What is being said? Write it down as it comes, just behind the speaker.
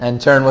And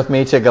turn with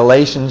me to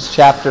Galatians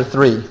chapter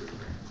 3.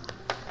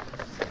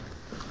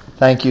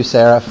 Thank you,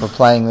 Sarah, for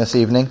playing this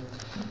evening,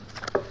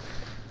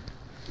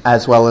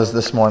 as well as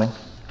this morning.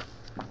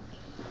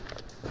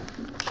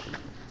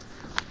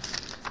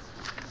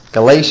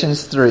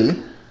 Galatians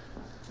 3.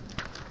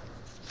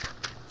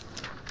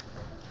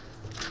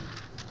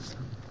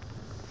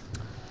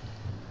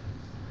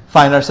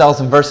 Find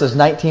ourselves in verses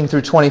 19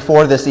 through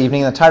 24 this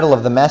evening. The title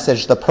of the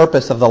message, The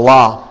Purpose of the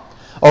Law.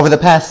 Over the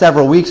past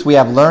several weeks, we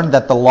have learned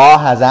that the law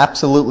has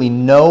absolutely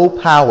no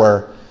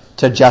power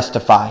to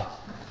justify.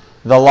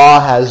 The law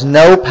has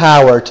no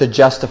power to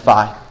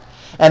justify.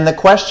 And the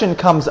question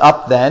comes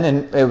up then,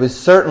 and it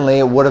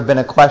would have been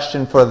a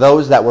question for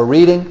those that were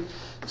reading.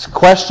 It's a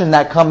question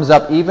that comes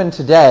up even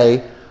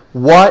today.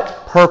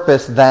 What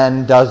purpose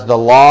then does the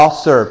law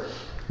serve?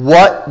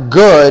 What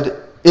good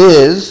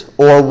is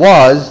or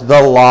was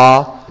the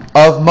law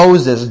of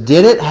Moses?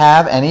 Did it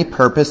have any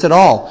purpose at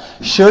all?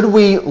 Should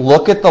we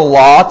look at the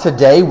law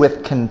today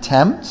with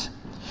contempt?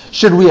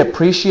 Should we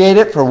appreciate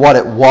it for what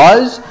it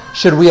was?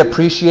 Should we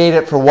appreciate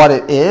it for what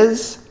it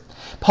is?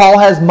 Paul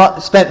has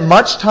spent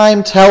much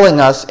time telling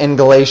us in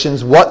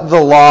Galatians what the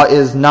law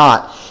is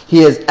not. He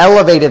has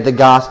elevated the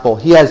gospel.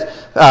 He has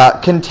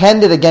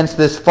contended against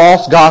this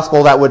false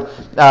gospel that would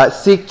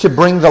seek to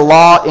bring the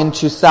law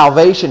into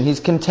salvation. He's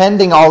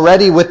contending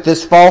already with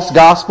this false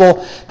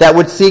gospel that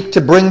would seek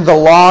to bring the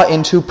law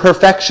into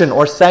perfection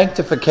or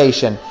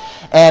sanctification.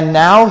 And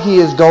now he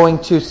is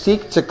going to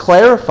seek to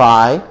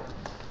clarify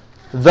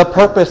the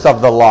purpose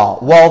of the law.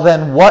 Well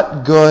then,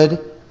 what good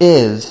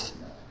is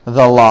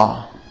the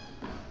law?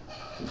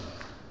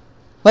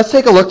 Let's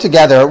take a look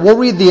together. We'll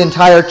read the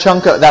entire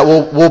chunk that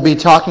we'll be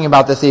talking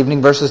about this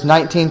evening, verses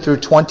 19 through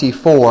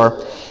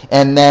 24,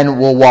 and then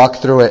we'll walk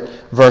through it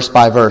verse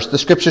by verse. The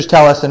scriptures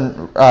tell us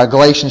in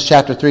Galatians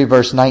chapter 3,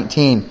 verse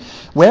 19,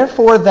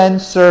 "Wherefore then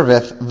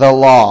serveth the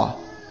law?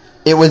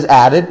 It was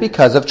added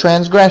because of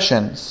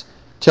transgressions,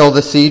 till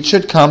the seed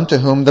should come to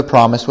whom the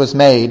promise was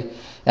made,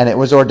 and it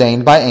was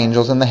ordained by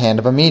angels in the hand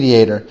of a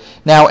mediator.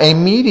 Now a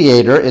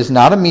mediator is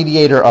not a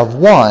mediator of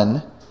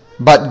one,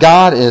 but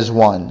God is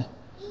one.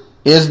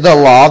 Is the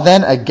law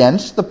then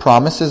against the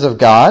promises of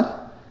God?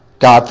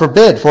 God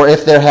forbid. For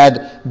if there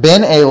had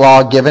been a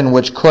law given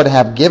which could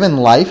have given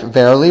life,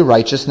 verily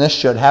righteousness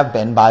should have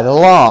been by the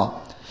law.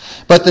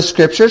 But the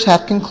Scriptures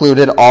have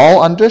concluded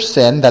all under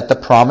sin, that the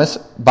promise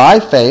by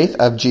faith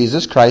of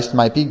Jesus Christ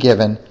might be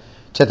given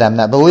to them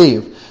that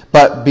believe.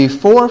 But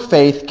before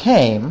faith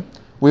came,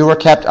 we were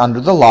kept under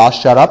the law,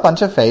 shut up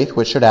unto faith,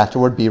 which should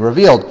afterward be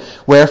revealed.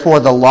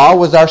 Wherefore the law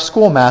was our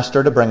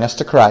schoolmaster to bring us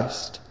to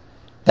Christ,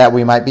 that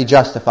we might be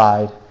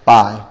justified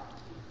by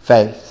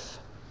faith."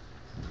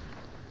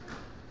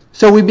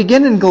 So we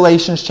begin in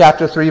Galatians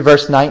chapter 3,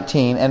 verse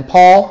 19. And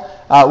Paul,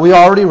 we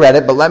already read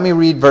it, but let me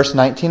read verse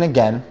 19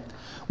 again.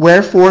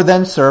 "Wherefore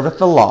then serveth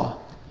the law?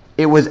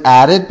 It was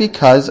added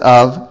because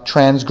of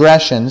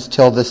transgressions,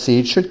 till the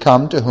seed should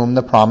come to whom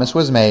the promise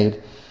was made,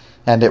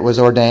 and it was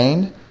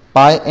ordained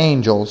by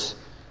angels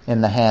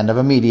in the hand of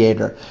a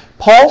mediator."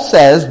 Paul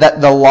says that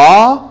the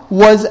law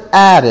was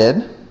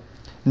added,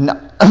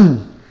 not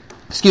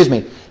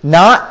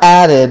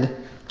added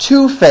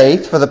to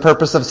faith for the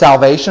purpose of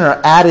salvation, or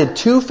added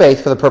to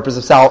faith for the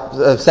purpose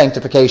of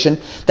sanctification.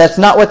 That's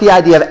not what the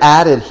idea of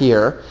added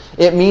here.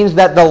 It means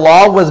that the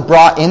law was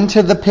brought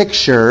into the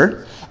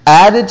picture,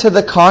 added to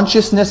the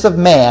consciousness of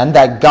man,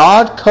 that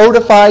God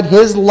codified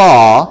his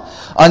law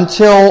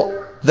until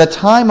the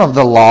time of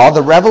the law.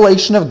 The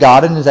revelation of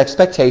God and his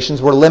expectations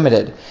were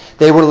limited.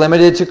 They were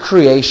limited to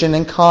creation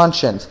and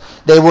conscience.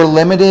 They were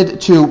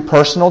limited to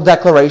personal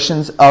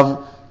declarations of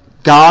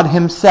God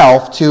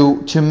himself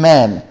to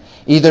men,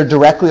 either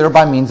directly or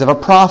by means of a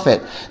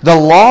prophet. The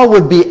law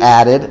would be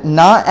added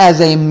not as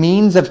a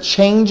means of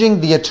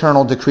changing the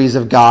eternal decrees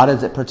of God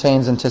as it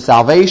pertains unto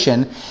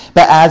salvation,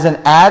 but as an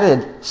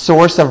added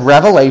source of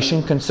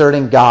revelation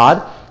concerning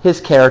God,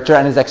 his character,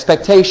 and his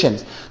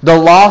expectations. The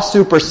law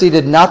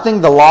superseded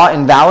nothing. The law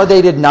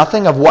invalidated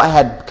nothing of what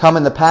had come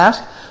in the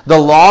past. The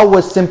law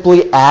was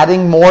simply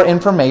adding more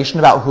information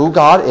about who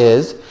God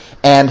is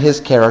and his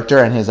character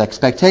and his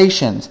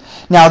expectations.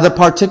 Now, the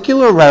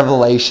particular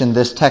revelation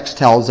this text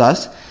tells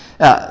us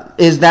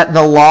is that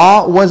the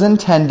law was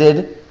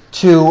intended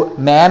to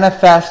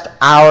manifest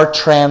our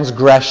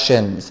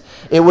transgressions.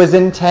 It was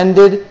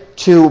intended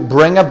to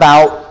bring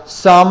about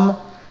some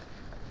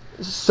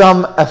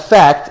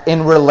effect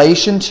in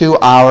relation to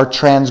our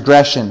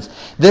transgressions.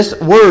 This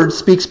word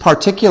speaks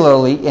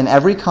particularly, in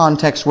every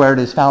context where it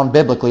is found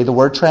biblically, the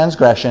word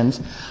transgressions,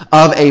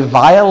 of a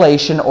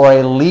violation or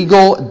a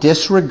legal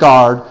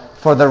disregard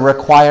for the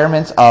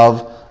requirements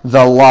of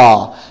the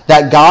law.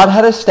 That God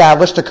had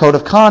established a code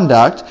of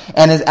conduct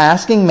and is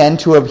asking men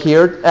to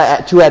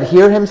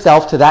adhere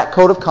himself to that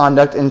code of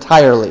conduct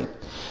entirely.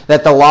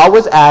 That the law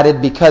was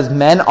added because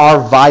men are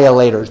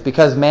violators,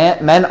 because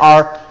men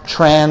are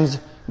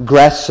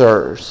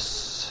transgressors.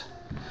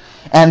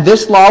 And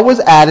this law was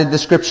added, the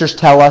scriptures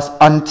tell us,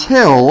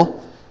 until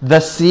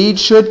the seed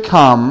should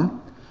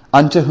come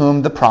unto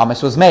whom the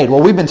promise was made.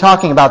 Well, we've been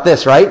talking about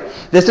this, right?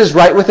 This is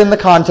right within the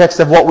context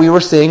of what we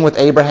were seeing with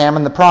Abraham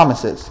and the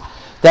promises.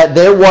 That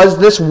there was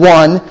this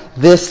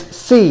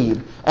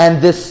seed.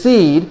 And this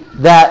seed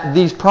that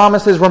these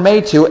promises were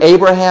made to,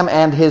 Abraham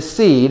and his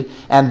seed,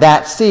 and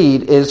that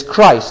seed is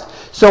Christ.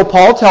 So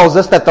Paul tells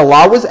us that the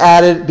law was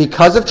added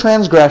because of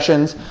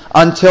transgressions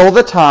until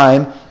the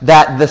time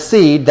that the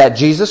seed, that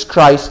Jesus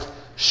Christ,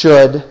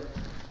 should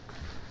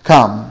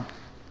come.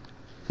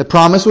 The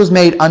promise was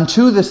made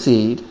unto the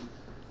seed,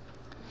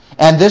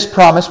 and this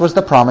promise was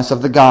the promise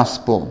of the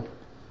gospel.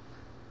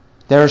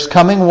 There is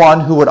coming one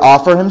who would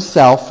offer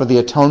himself for the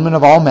atonement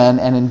of all men,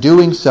 and in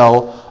doing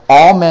so,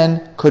 all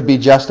men could be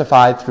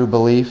justified through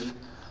belief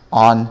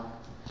on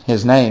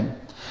his name.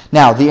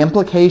 Now, the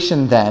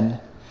implication then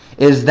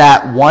is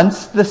that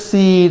once the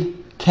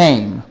seed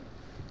came,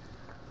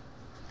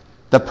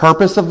 the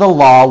purpose of the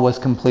law was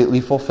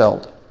completely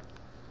fulfilled,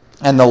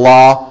 and the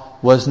law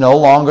was no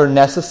longer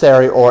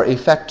necessary or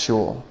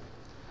effectual.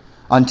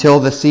 Until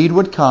the seed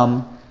would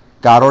come,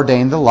 God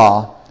ordained the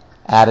law,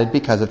 added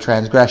because of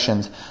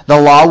transgressions. The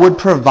law would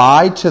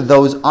provide to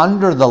those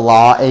under the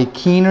law a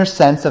keener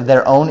sense of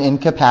their own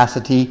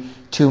incapacity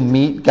to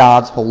meet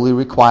God's holy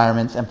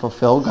requirements and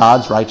fulfill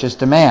God's righteous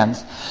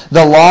demands.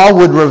 The law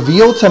would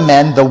reveal to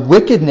men the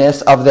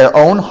wickedness of their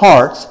own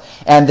hearts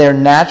and their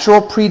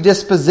natural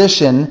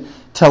predisposition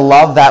to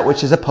love that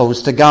which is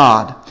opposed to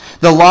God.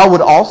 The law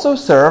would also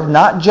serve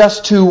not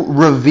just to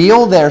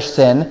reveal their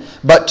sin,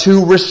 but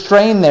to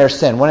restrain their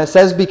sin. When it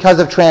says because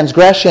of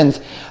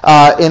transgressions,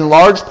 in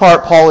large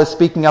part Paul is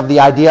speaking of the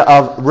idea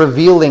of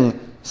revealing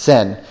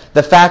sin.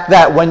 The fact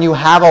that when you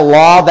have a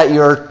law that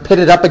you're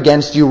pitted up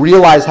against, you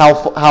realize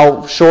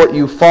how short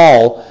you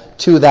fall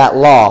to that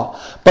law.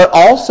 But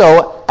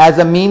also as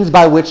a means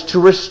by which to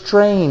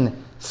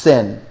restrain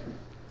sin.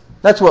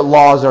 That's what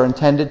laws are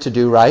intended to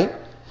do, right?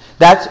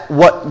 That's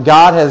what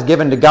God has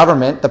given to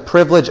government, the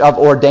privilege of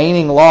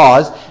ordaining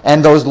laws,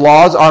 and those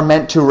laws are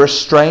meant to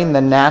restrain the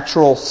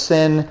natural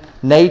sin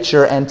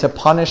nature and to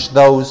punish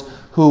those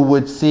who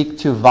would seek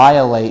to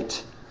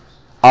violate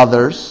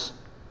others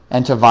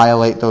and to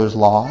violate those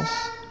laws.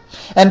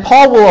 And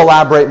Paul will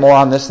elaborate more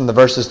on this in the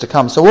verses to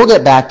come, so we'll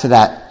get back to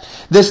that.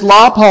 This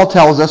law, Paul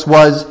tells us,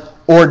 was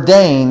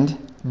ordained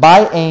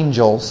by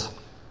angels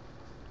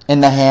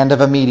in the hand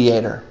of a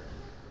mediator.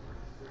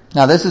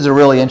 Now, this is a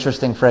really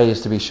interesting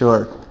phrase, to be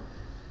sure,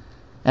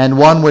 and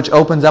one which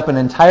opens up an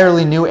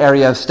entirely new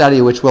area of study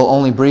which we'll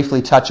only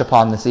briefly touch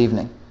upon this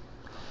evening.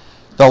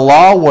 The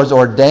law was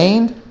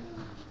ordained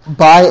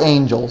by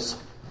angels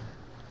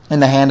in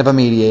the hand of a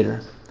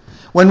mediator.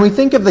 When we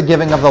think of the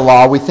giving of the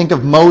law, we think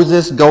of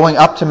Moses going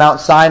up to Mount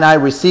Sinai,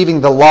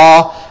 receiving the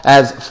law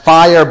as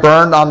fire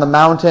burned on the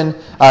mountain,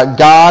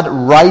 God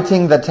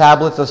writing the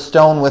tablets of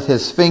stone with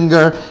his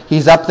finger.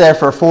 He's up there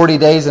for 40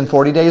 days, and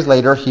 40 days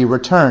later he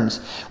returns.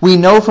 We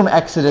know from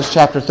Exodus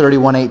chapter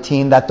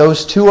 31:18 that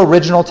those two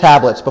original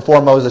tablets,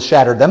 before Moses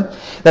shattered them,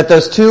 that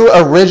those two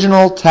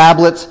original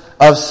tablets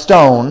of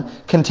stone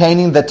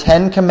containing the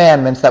 10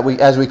 Commandments, that we,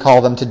 as we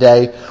call them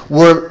today,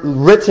 were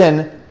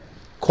written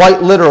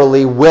quite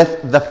literally with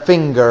the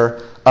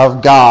finger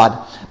of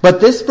God. But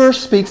this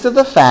verse speaks of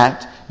the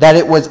fact that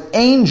it was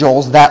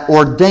angels that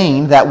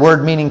ordained, that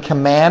word meaning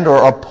command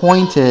or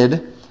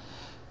appointed,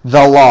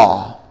 the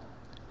law.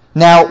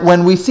 Now,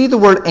 when we see the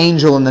word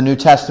angel in the New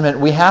Testament,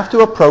 we have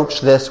to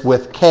approach this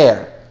with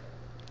care.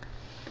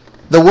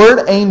 The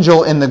word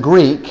angel in the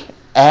Greek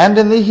and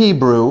in the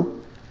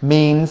Hebrew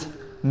means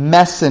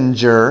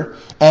messenger,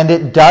 and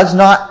it does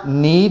not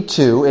need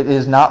to, it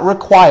is not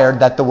required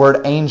that the word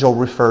angel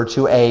refer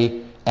to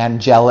a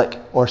angelic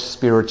or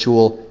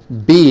spiritual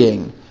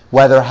being,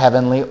 whether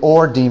heavenly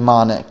or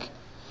demonic.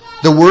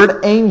 The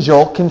word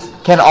angel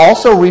can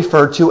also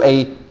refer to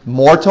a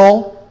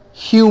mortal,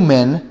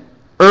 human,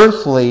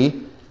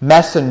 earthly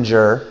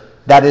messenger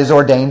that is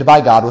ordained by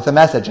God with a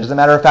message. As a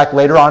matter of fact,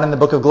 later on in the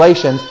book of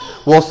Galatians,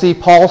 we'll see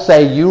Paul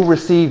say, "You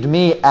received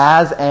me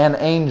as an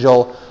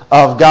angel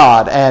of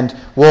God." And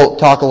we'll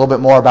talk a little bit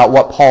more about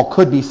what Paul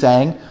could be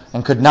saying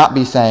and could not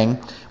be saying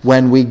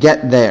when we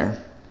get there.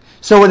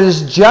 So it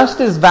is just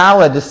as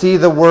valid to see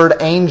the word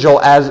angel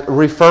as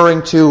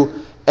referring to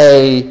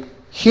a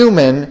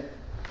human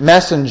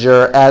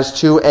messenger as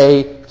to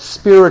a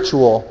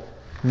spiritual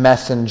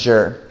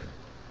messenger.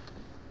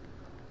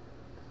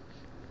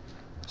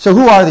 So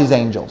who are these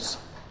angels?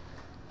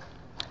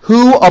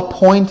 Who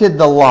appointed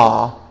the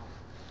law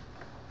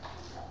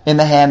in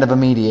the hand of a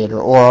mediator,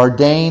 or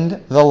ordained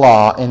the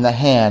law in the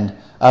hand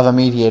of a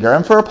mediator?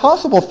 And for a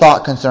possible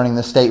thought concerning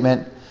this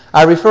statement,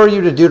 I refer you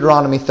to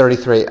Deuteronomy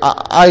 33.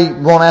 I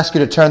won't ask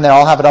you to turn there.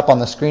 I'll have it up on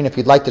the screen. If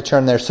you'd like to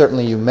turn there,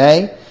 certainly you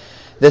may.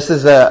 This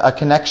is a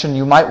connection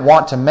you might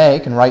want to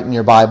make and write in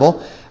your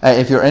Bible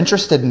if you're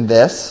interested in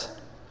this.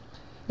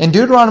 In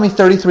Deuteronomy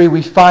 33,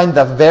 we find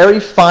the very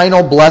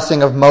final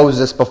blessing of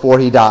Moses before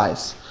he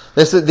dies.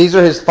 These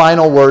are his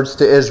final words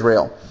to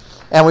Israel.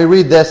 And we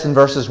read this in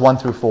verses 1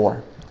 through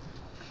 4.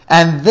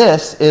 "And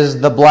this is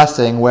the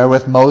blessing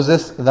wherewith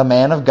Moses, the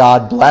man of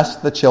God,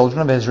 blessed the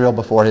children of Israel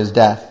before his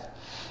death.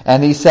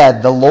 And he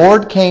said, The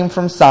Lord came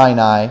from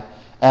Sinai,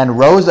 and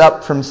rose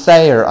up from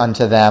Seir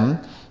unto them.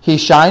 He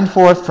shined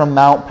forth from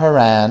Mount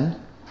Paran,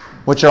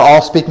 which are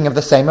all speaking of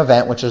the same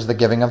event, which is the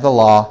giving of the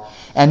law.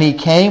 And he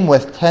came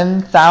with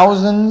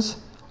 10,000s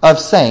of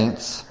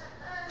saints.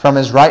 From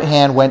his right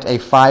hand went a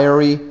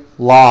fiery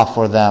law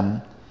for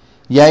them.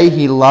 Yea,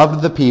 he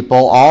loved the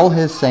people. All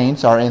his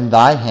saints are in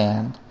thy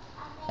hand.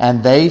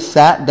 And they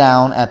sat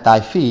down at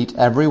thy feet.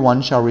 Every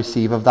one shall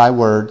receive of thy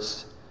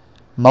words.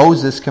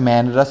 Moses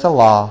commanded us a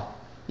law,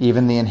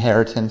 even the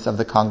inheritance of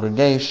the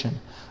congregation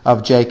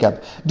of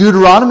Jacob.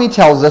 Deuteronomy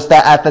tells us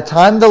that at the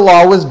time the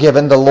law was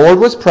given, the Lord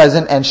was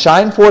present and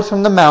shined forth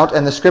from the mount,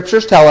 and the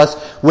scriptures tell us,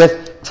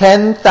 with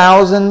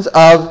 10,000s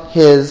of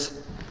his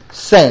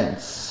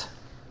saints.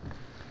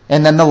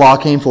 And then the law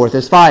came forth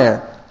as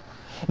fire.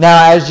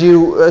 Now, as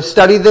you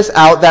study this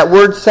out, that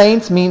word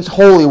saints means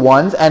holy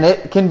ones, and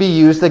it can be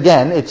used,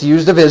 again, it's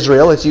used of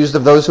Israel, it's used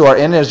of those who are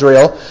in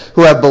Israel,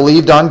 who have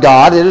believed on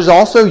God. It is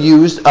also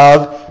used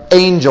of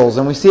angels,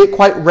 and we see it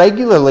quite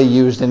regularly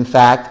used, in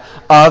fact,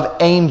 of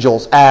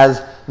angels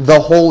as the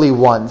holy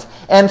ones.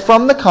 And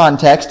from the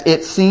context,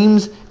 it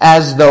seems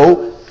as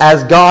though,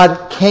 as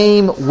God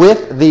came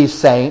with these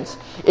saints,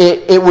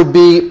 it would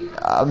be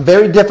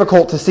very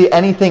difficult to see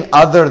anything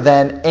other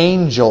than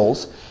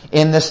angels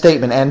in this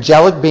statement.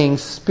 Angelic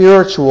beings,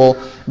 spiritual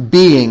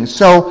beings.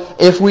 So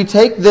if we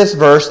take this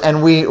verse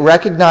and we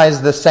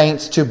recognize the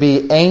saints to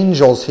be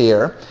angels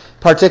here,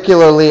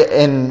 particularly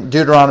in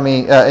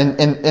Deuteronomy,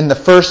 in the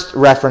first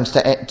reference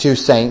to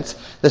saints,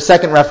 the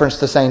second reference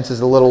to saints is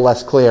a little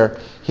less clear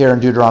here in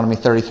Deuteronomy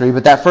 33,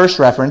 but that first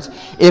reference,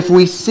 if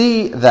we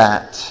see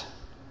that,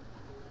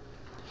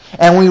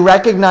 and we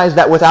recognize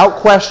that without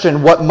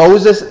question what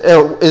Moses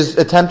is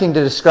attempting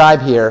to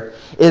describe here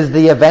is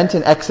the event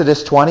in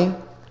Exodus 20,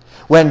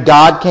 when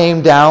God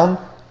came down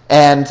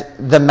and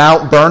the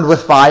mount burned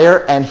with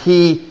fire and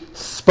he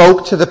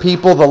spoke to the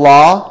people the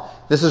law.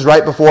 This is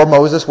right before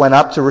Moses went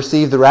up to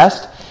receive the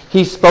rest.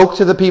 He spoke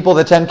to the people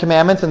the Ten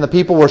Commandments, and the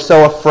people were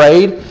so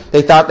afraid.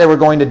 They thought they were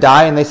going to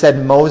die, and they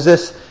said,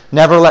 Moses,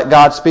 never let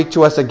God speak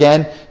to us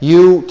again.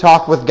 You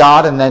talk with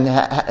God, and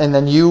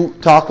then you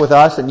talk with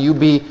us, and you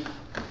be,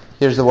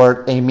 here's the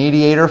word, a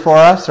mediator for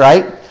us,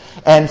 right?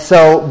 And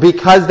so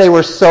because they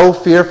were so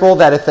fearful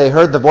that if they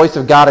heard the voice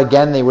of God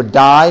again, they would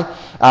die,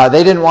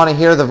 they didn't want to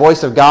hear the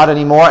voice of God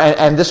anymore.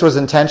 And this was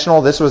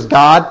intentional. This was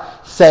God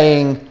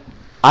saying,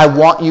 I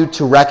want you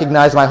to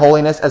recognize my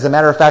holiness. As a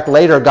matter of fact,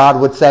 later God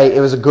would say it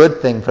was a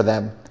good thing for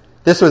them.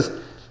 This was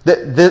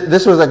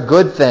a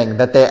good thing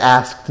that they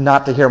asked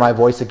not to hear my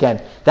voice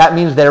again. That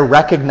means they're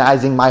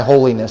recognizing my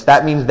holiness.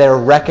 That means they're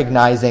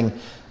recognizing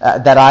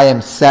that I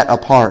am set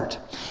apart.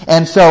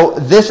 And so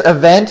this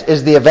event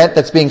is the event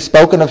that's being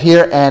spoken of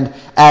here, and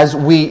as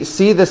we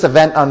see this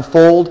event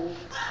unfold,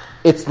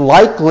 it's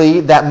likely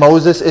that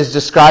Moses is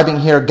describing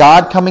here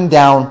God coming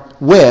down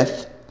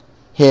with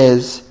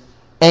his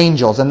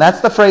angels. And that's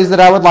the phrase that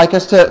I would like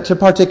us to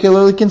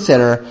particularly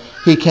consider.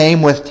 He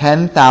came with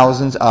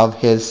 10,000s of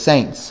his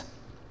saints.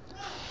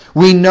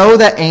 We know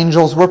that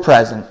angels were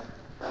present,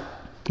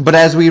 but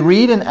as we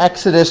read in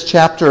Exodus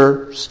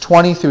chapters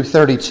 20 through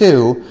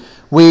 32,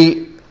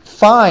 we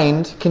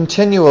find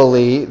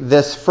continually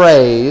this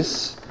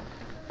phrase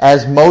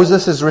as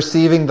Moses is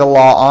receiving the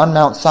law on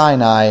Mount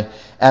Sinai,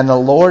 and the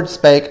Lord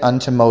spake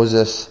unto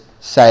Moses,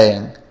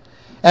 saying.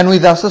 And we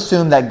thus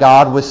assume that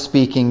God was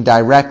speaking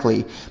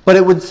directly. But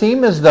it would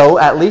seem as though,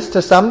 at least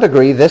to some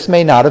degree, this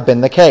may not have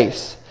been the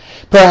case.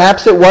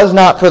 Perhaps it was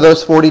not for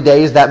those 40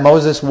 days that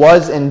Moses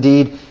was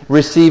indeed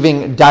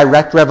receiving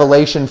direct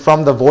revelation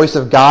from the voice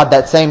of God,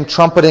 that same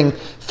trumpeting,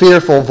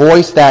 fearful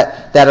voice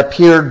that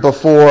appeared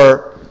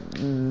before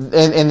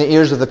in the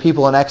ears of the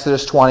people in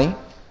Exodus 20.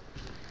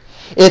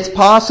 It's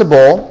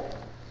possible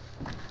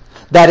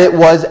that it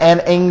was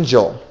an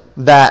angel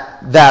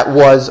that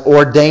was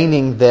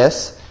ordaining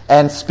this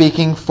and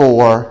speaking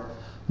for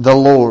the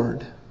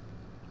Lord.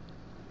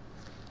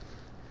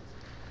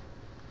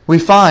 We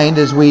find,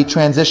 as we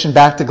transition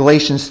back to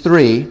Galatians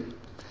 3,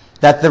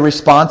 that the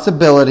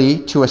responsibility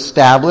to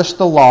establish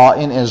the law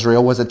in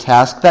Israel was a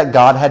task that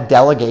God had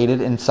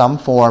delegated in some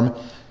form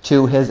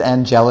to his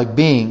angelic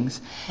beings.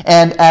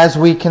 And as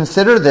we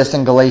consider this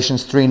in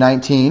Galatians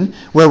 3:19,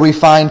 where we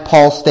find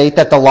Paul state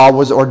that the law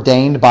was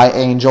ordained by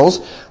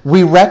angels,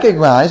 we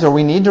recognize, or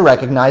we need to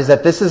recognize,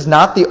 that this is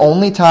not the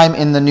only time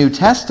in the New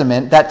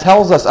Testament that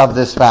tells us of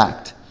this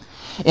fact.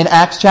 In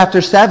Acts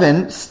chapter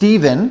 7,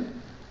 Stephen,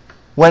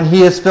 when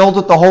he is filled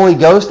with the Holy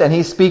Ghost and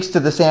he speaks to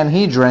the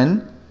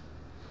Sanhedrin,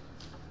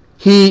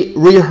 he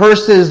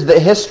rehearses the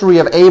history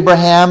of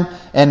Abraham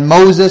and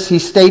Moses. He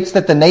states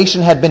that the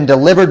nation had been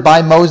delivered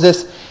by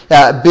Moses,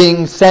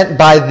 being sent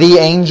by the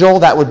angel,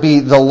 that would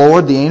be the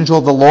Lord, the angel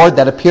of the Lord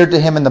that appeared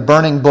to him in the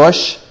burning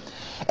bush,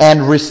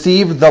 and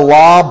received the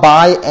law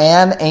by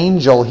an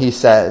angel, he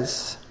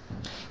says.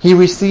 He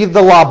received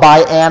the law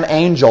by an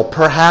angel,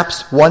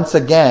 perhaps once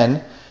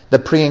again the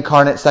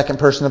pre-incarnate second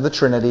person of the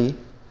Trinity,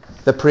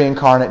 the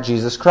pre-incarnate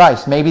Jesus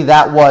Christ. Maybe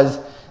that was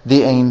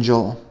the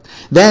angel.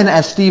 Then,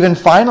 as Stephen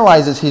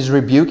finalizes his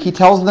rebuke, he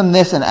tells them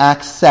this in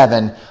Acts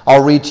 7.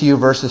 I'll read to you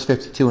verses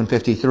 52 and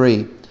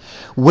 53.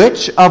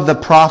 Which of the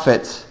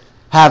prophets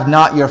have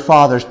not your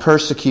fathers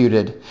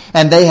persecuted?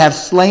 And they have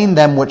slain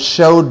them which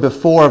showed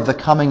before of the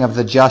coming of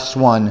the just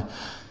one.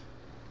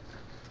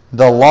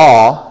 The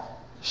law,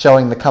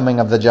 showing the coming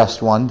of the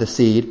just one, the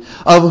seed,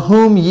 of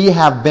whom ye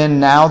have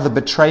been now the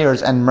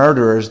betrayers and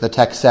murderers, the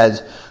text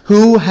says,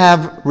 who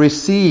have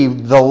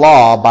received the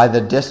law by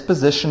the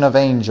disposition of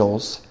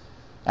angels,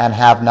 and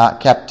have not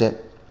kept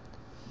it.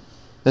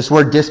 This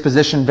word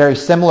disposition, very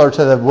similar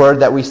to the word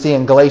that we see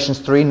in Galatians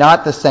 3,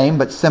 not the same,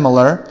 but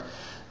similar.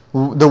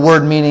 The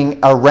word meaning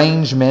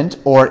arrangement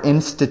or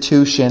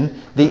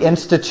institution, the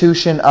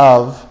institution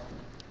of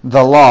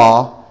the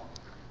law,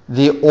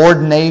 the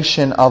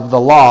ordination of the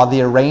law,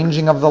 the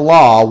arranging of the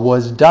law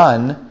was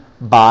done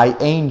by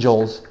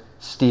angels,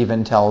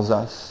 Stephen tells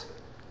us.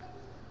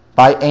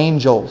 By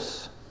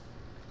angels.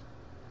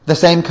 The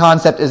same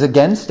concept is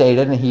again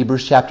stated in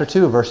Hebrews chapter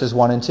 2, verses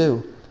 1 and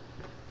 2.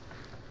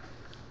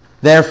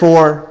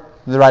 Therefore,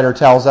 the writer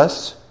tells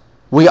us,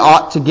 we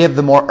ought to give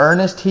the more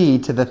earnest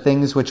heed to the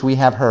things which we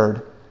have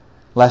heard,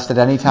 lest at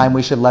any time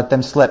we should let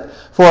them slip.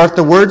 For if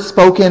the word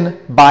spoken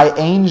by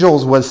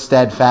angels was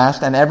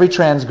steadfast, and every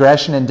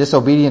transgression and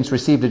disobedience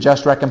received a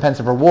just recompense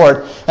of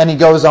reward, and he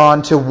goes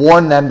on to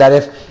warn them that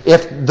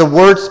if the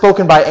word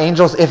spoken by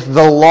angels, if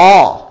the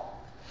law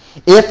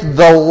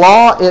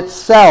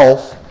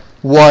itself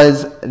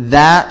was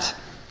that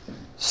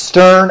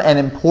stern and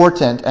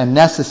important and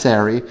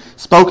necessary,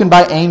 spoken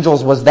by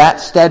angels was that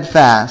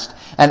steadfast,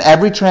 and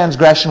every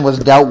transgression was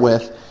dealt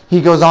with,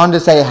 he goes on to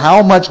say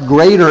how much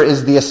greater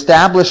is the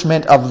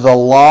establishment of the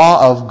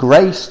law of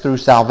grace through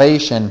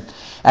salvation,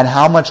 and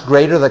how much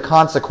greater the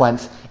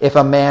consequence if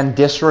a man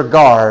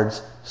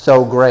disregards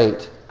so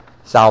great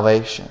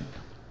salvation.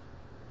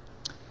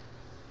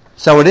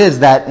 So it is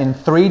that in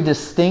 3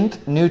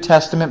 distinct New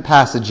Testament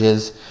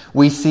passages,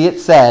 we see it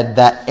said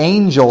that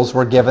angels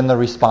were given the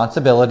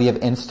responsibility of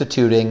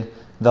instituting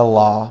the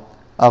law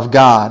of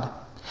God.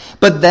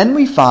 But then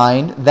we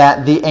find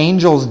that the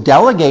angels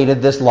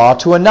delegated this law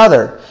to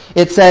another.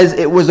 It says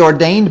it was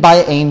ordained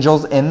by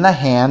angels in the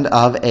hand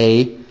of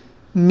a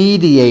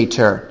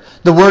mediator.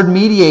 The word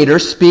mediator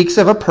speaks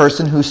of a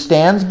person who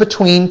stands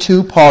between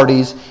two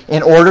parties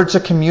in order to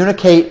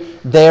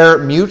communicate their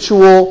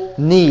mutual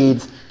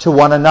needs to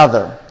one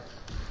another.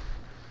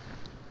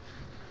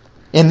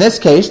 In this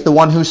case, the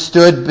one who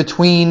stood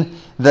between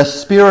the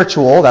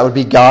spiritual, that would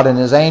be God and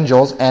his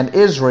angels, and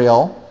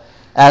Israel,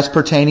 as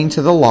pertaining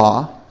to the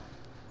law.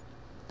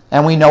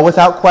 And we know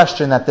without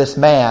question that this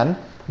man,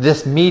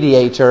 this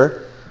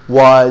mediator,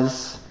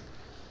 was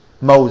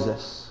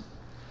Moses.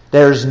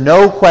 There's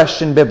no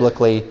question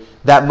biblically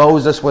that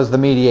Moses was the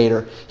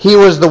mediator. He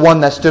was the one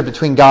that stood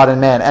between God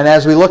and man. And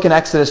as we look in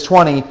Exodus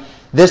 20,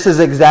 this is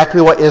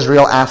exactly what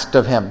Israel asked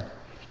of him.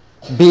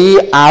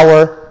 Be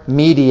our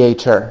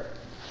mediator.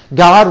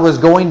 God was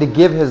going to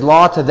give his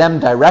law to them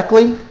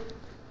directly.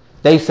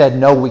 They said,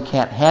 no, we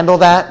can't handle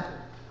that.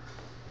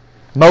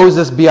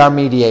 Moses, be our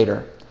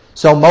mediator.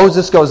 So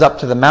Moses goes up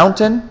to the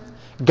mountain.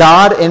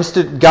 God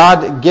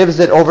gives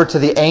it over to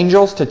the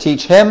angels to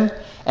teach him,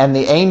 and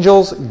the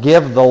angels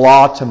give the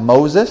law to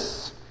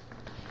Moses,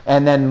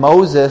 and then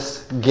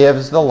Moses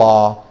gives the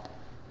law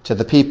to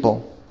the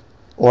people,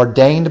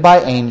 ordained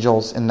by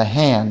angels in the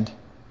hand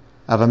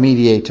of a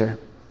mediator.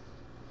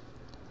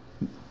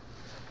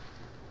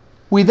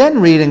 We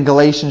then read in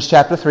Galatians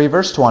chapter 3,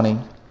 verse 20,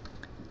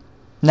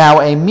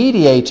 now a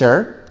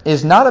mediator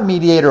is not a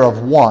mediator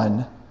of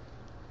one,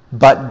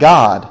 but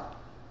God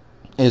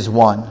is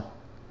one.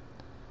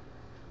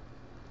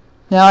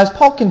 Now, as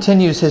Paul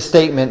continues his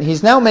statement,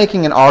 he's now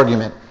making an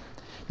argument.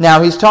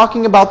 Now, he's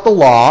talking about the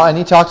law, and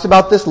he talks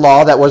about this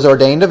law that was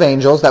ordained of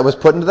angels, that was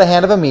put into the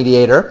hand of a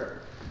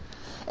mediator.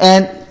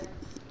 And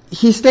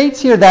he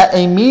states here that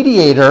a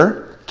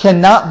mediator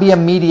cannot be a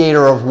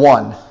mediator of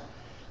one.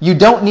 You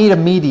don't need a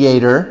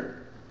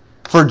mediator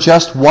for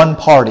just one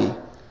party.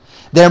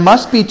 There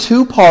must be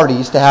two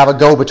parties to have a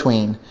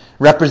go-between,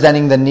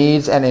 representing the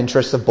needs and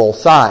interests of both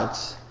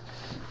sides.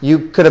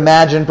 You could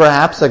imagine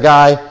perhaps a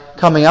guy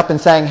coming up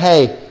and saying,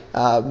 hey,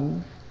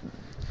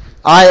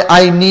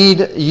 I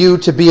need you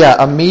to be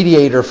a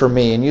mediator for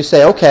me. And you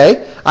say,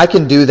 okay, I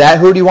can do that.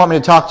 Who do you want me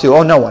to talk to?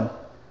 Oh, no one.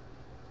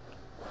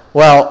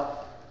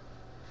 Well,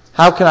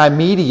 how can I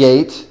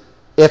mediate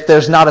if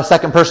there's not a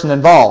second person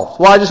involved?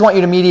 Well, I just want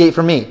you to mediate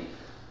for me.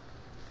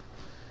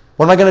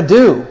 What am I going to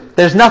do?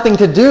 There's nothing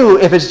to do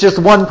if it's just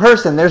one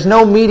person. There's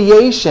no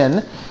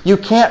mediation. You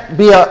can't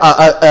be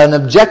an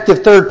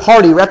objective third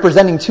party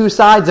representing two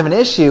sides of an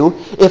issue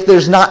if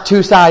there's not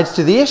two sides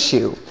to the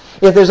issue.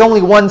 If there's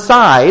only one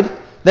side,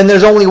 then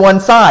there's only one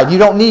side. You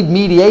don't need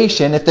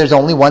mediation if there's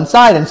only one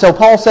side. And so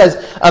Paul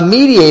says a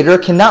mediator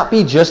cannot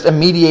be just a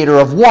mediator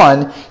of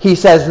one. He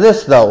says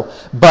this though,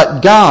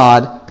 but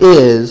God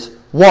is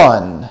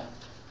one.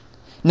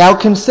 Now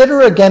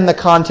consider again the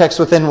context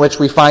within which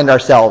we find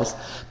ourselves.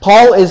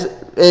 Paul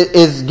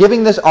is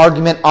giving this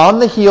argument on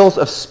the heels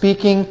of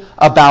speaking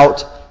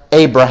about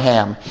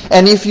Abraham.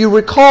 And if you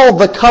recall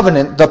the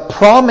covenant, the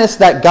promise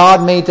that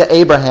God made to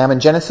Abraham in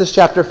Genesis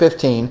chapter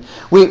 15,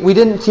 we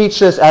didn't teach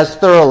this as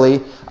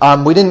thoroughly.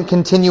 We didn't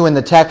continue in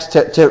the text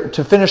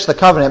to finish the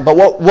covenant.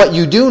 But what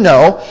you do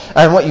know,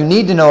 and what you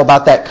need to know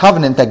about that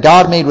covenant that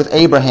God made with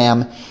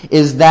Abraham,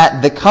 is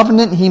that the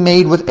covenant he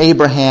made with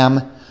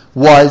Abraham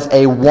was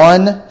a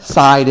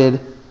one-sided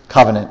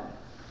covenant.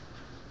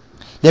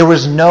 There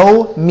was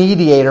no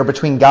mediator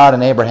between God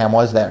and Abraham,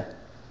 was there?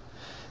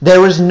 There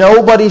was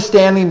nobody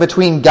standing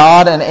between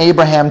God and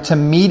Abraham to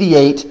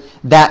mediate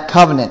that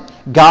covenant.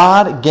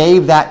 God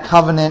gave that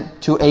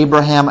covenant to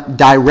Abraham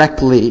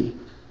directly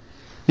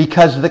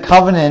because the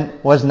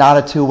covenant was not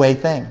a two-way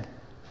thing.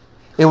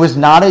 It was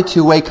not a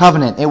two-way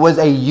covenant. It was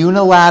a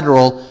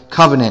unilateral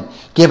covenant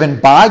given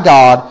by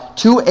God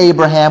to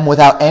Abraham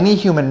without any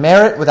human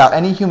merit, without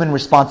any human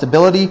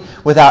responsibility,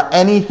 without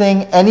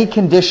any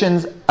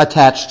conditions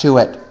attached to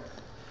it.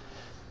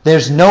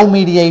 There's no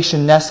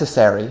mediation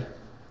necessary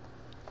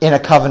in a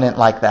covenant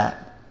like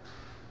that,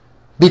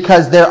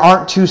 because there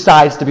aren't two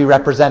sides to be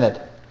represented.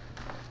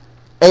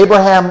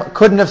 Abraham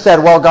couldn't have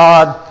said, well,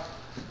 God,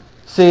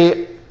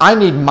 see, I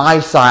need my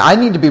side. I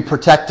need to be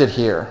protected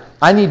here.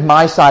 I need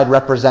my side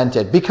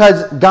represented,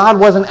 because God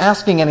wasn't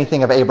asking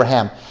anything of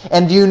Abraham.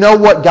 And do you know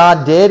what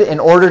God did in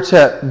order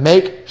to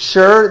make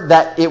sure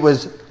that it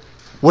was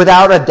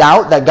without a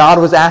doubt that God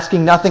was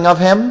asking nothing of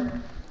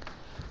him?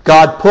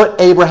 God put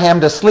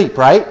Abraham to sleep,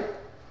 right?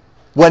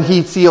 When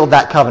he sealed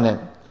that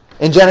covenant.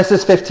 In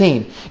Genesis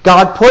 15,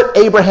 God put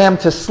Abraham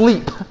to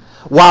sleep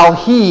while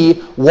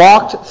he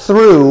walked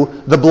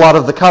through the blood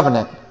of the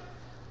covenant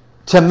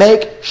to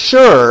make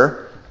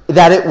sure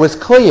that it was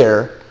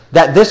clear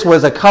that this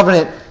was a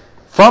covenant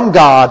from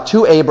God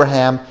to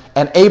Abraham,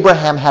 and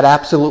Abraham had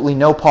absolutely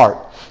no part.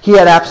 He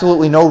had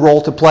absolutely no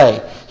role to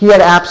play. He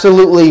had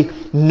absolutely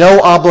no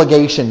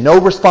obligation,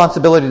 no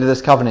responsibility to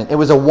this covenant. It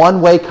was a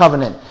one-way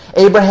covenant.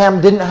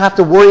 Abraham didn't have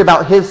to worry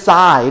about his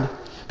side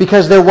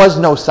because there was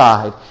no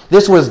side.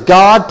 This was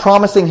God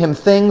promising him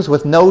things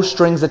with no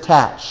strings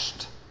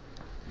attached.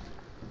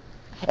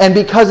 And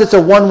because it's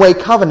a one-way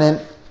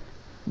covenant,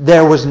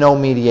 there was no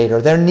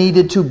mediator. There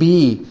needed to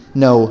be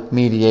no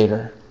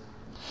mediator.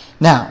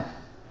 Now,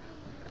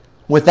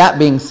 with that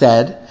being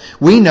said,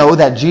 we know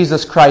that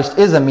Jesus Christ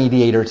is a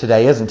mediator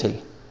today, isn't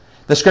he?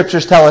 The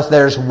Scriptures tell us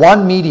there's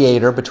one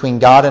mediator between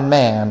God and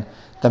man,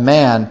 the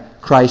man,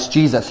 Christ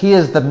Jesus. He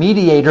is the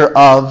mediator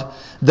of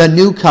the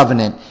new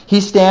covenant. He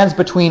stands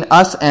between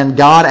us and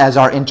God as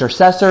our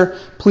intercessor,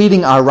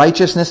 pleading our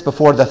righteousness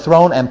before the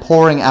throne and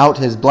pouring out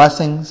his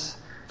blessings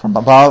from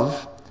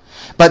above.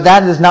 But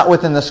that is not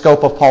within the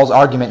scope of Paul's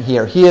argument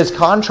here. He is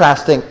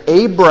contrasting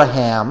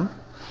Abraham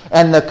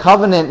and the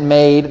covenant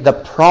made, the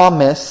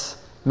promise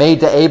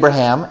made to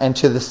Abraham and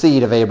to the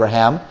seed of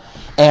Abraham,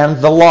 and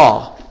the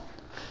law.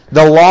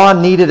 The law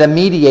needed a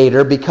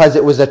mediator because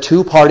it was a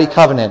two-party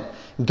covenant.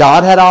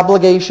 God had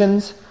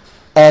obligations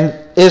and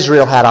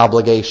Israel had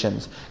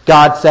obligations.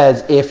 God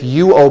says, if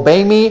you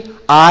obey me,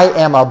 I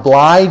am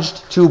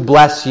obliged to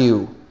bless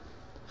you.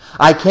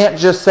 I can't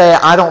just say,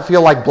 I don't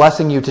feel like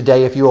blessing you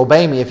today if you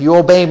obey me. If you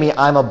obey me,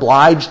 I'm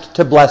obliged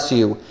to bless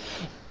you.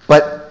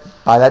 But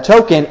by that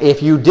token,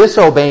 if you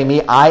disobey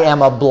me, I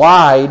am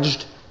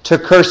obliged to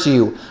curse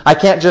you. I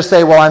can't just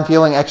say, well, I'm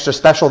feeling extra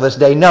special this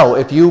day. No,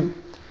 if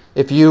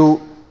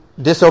you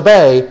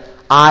disobey,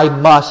 I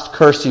must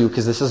curse you,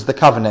 because this is the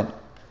covenant.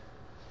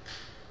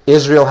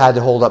 Israel had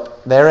to hold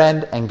up their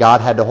end, and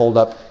God had to hold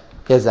up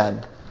his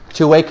end.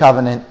 Two-way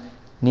covenant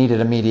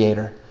needed a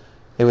mediator.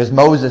 It was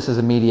Moses as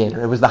a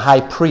mediator. It was the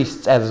high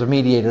priests as a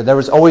mediator. There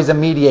was always a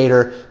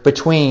mediator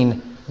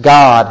between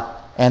God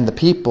and the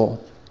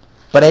people.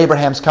 But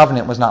Abraham's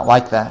covenant was not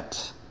like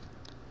that.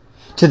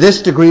 To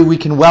this degree, we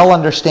can well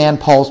understand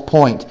Paul's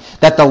point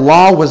that the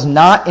law was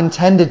not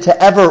intended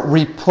to ever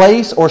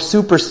replace or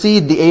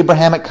supersede the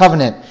Abrahamic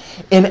covenant.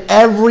 In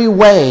every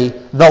way,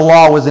 the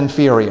law was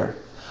inferior.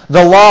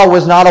 The law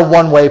was not a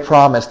one-way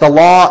promise. The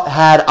law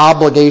had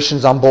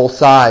obligations on both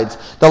sides.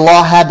 The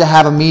law had to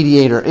have a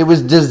mediator. It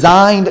was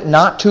designed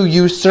not to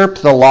usurp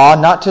the law,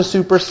 not to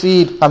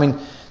supersede,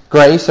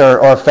 grace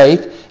or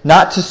faith,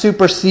 not to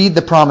supersede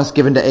the promise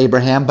given to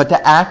Abraham, but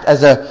to act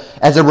as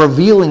a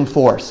revealing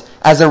force,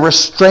 as a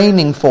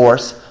restraining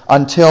force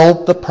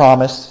until the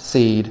promised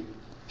seed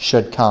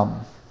should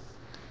come.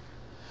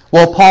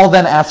 Well, Paul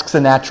then asks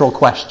a natural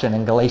question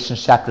in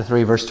Galatians chapter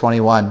 3, verse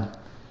 21.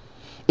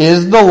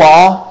 Is the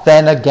law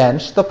then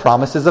against the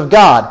promises of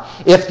God?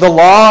 If the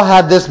law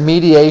had this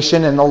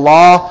mediation and the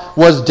law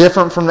was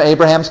different from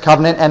Abraham's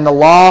covenant and the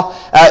law,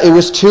 it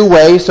was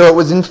two-way, so it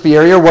was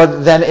inferior, well,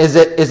 then is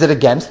it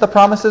against the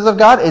promises of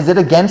God? Is it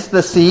against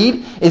the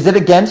seed? Is it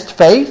against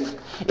faith?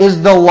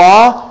 Is the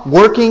law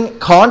working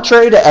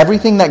contrary to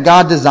everything that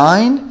God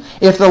designed?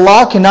 If the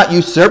law cannot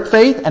usurp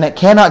faith and it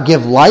cannot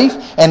give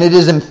life and it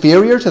is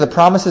inferior to the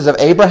promises of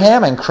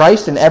Abraham and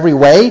Christ in every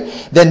way,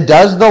 then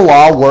does the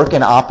law work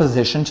in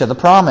opposition to the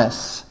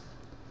promise?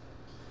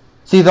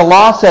 See, the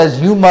law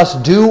says you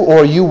must do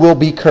or you will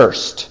be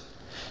cursed.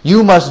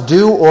 You must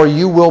do or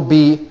you will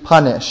be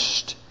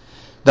punished.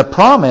 The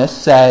promise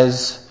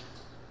says,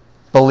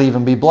 believe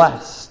and be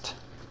blessed.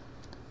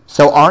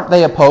 So aren't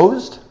they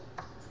opposed?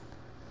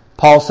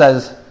 Paul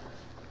says,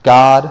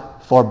 God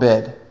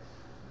forbid.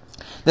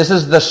 This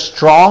is the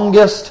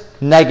strongest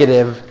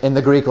negative in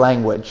the Greek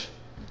language.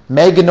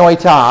 Me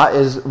genoita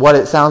is what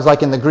it sounds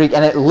like in the Greek,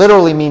 and it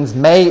literally means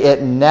may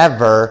it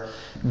never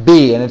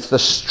be. And it's the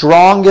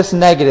strongest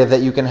negative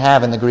that you can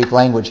have in the Greek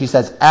language. He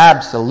says,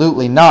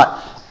 absolutely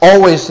not.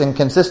 Always and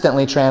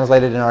consistently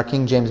translated in our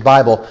King James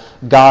Bible,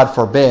 God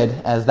forbid,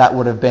 as that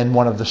would have been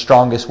one of the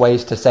strongest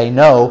ways to say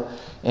no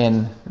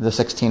in the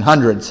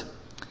 1600s.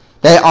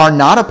 They are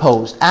not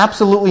opposed.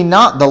 Absolutely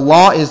not. The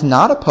law is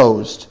not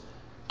opposed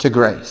to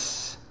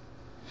grace.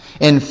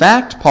 In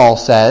fact, Paul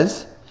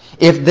says,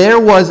 if there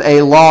was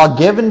a law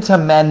given to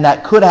men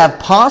that could have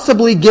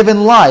possibly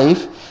given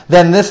life,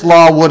 then this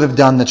law would have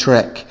done the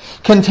trick.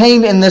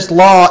 Contained in this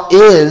law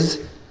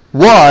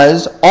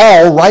was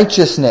all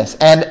righteousness.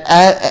 And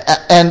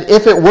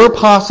if it were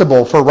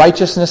possible for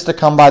righteousness to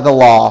come by the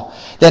law,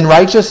 then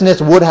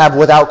righteousness would have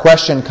without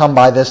question come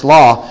by this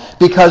law.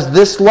 Because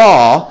this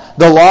law,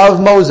 the law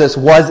of Moses,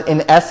 was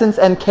in essence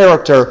and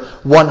character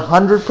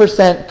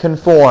 100%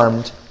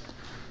 conformed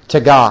to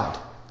God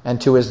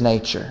and to his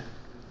nature.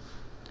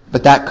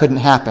 But that couldn't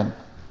happen.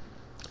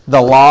 The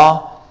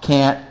law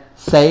can't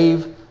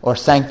save or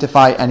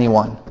sanctify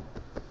anyone.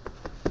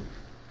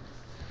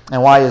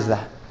 And why is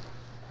that?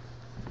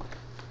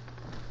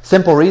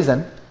 Simple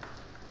reason.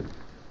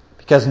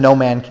 Because no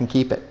man can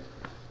keep it.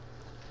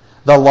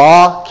 The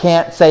law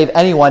can't save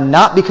anyone,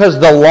 not because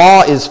the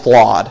law is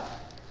flawed.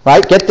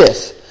 Right? Get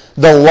this.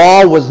 The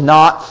law was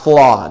not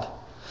flawed.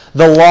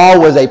 The law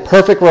was a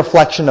perfect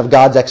reflection of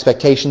God's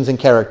expectations and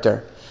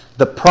character.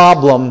 The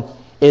problem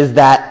is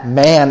that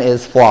man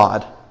is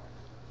flawed.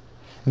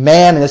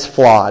 Man is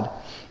flawed.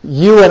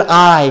 You and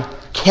I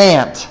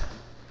can't.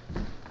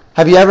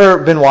 Have you ever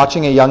been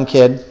watching a young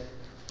kid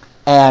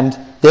and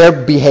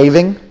they're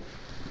behaving,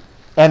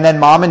 and then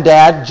mom and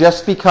dad,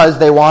 just because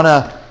they want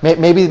to,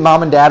 maybe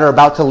mom and dad are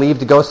about to leave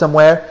to go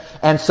somewhere,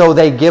 and so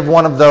they give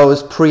one of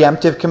those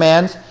preemptive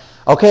commands.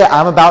 Okay,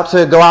 I'm about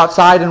to go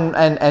outside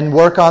and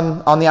work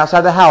on the outside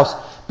of the house.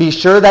 Be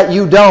sure that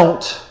you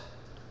don't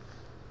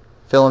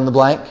fill in the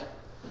blank.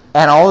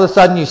 And all of a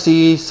sudden you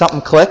see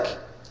something click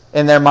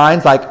in their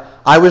minds, like,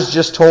 I was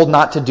just told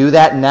not to do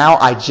that, now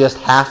I just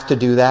have to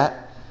do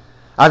that.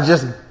 I've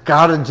just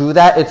got to do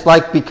that. It's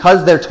like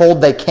because they're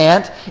told they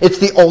can't, it's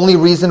the only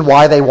reason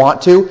why they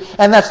want to.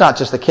 And that's not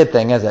just a kid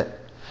thing, is it?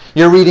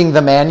 You're reading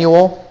the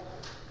manual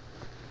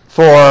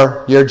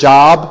for your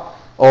job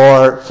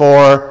or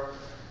for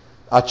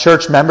a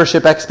church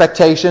membership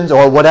expectations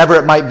or whatever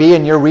it might be,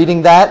 and you're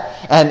reading that,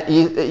 and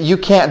you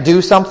can't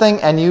do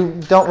something, and you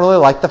don't really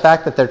like the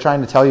fact that they're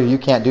trying to tell you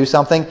can't do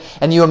something,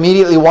 and you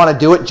immediately want to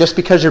do it just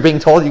because you're being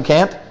told you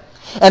can't.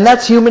 And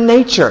that's human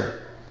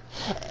nature.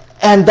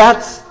 And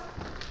that's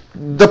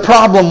the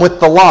problem with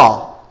the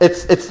law.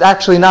 It's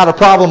actually not a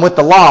problem with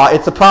the law.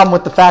 It's a problem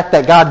with the fact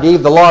that God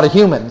gave the law to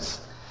humans.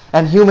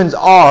 And humans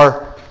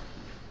are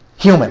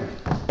human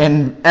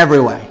in every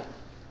way.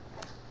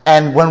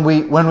 And when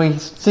we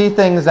see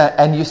things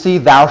and you see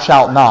thou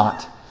shalt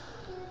not,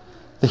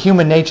 the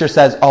human nature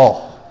says,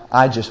 oh,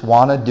 I just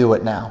want to do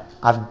it now.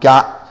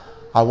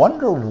 I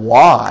wonder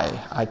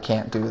why I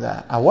can't do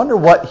that. I wonder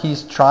what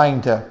he's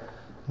trying to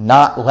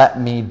not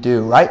let me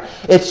do, right?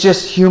 It's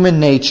just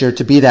human nature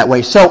to be that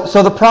way. So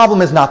the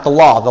problem is not the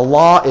law. The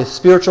law is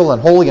spiritual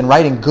and holy and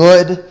right and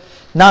good,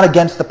 not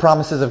against the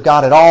promises of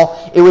God at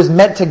all. It was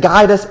meant to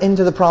guide us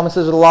into the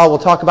promises of the law. We'll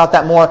talk about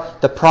that more.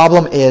 The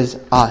problem is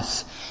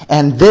us.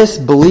 And this,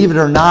 believe it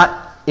or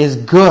not, is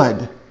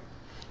good.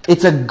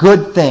 It's a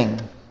good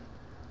thing.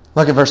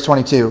 Look at verse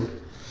 22.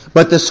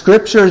 But the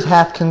Scriptures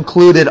hath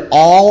concluded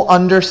all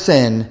under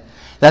sin,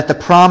 that the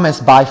promise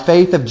by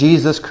faith of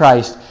Jesus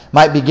Christ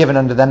might be given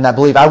unto them that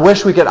believe. I'd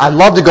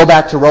love to go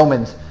back to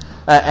Romans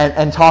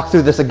and talk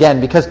through this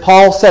again, because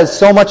Paul says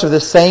so much of the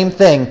same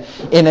thing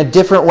in a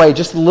different way,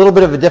 just a little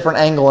bit of a different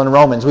angle in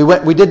Romans.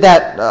 We did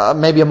that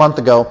maybe a month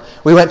ago.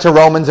 We went to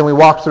Romans and we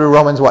walked through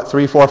Romans,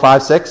 3, 4,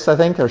 5, 6, I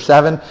think, or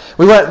 7.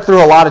 We went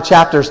through a lot of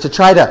chapters to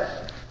try to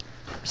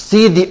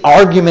see the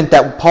argument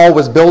that Paul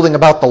was building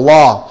about the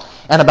law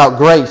and about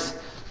grace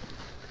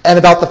and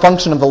about the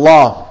function of the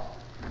law.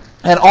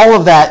 And all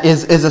of that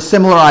is a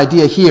similar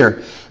idea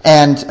here.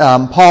 And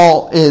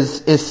Paul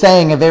is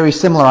saying a very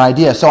similar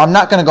idea. So I'm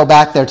not going to go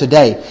back there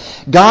today.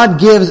 God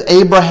gives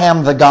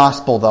Abraham the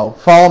gospel, though.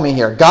 Follow me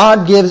here.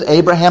 God gives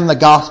Abraham the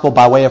gospel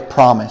by way of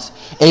promise.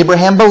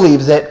 Abraham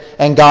believes it,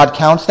 and God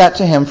counts that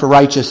to him for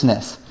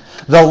righteousness.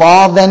 The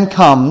law then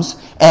comes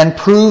and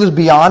proves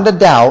beyond a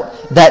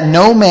doubt that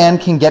no man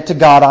can get to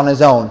God on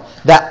his own,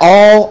 that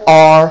all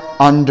are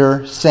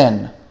under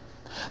sin.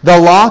 The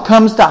law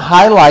comes to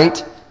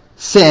highlight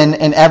sin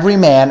in every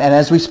man, and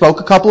as we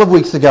spoke a couple of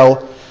weeks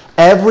ago,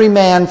 every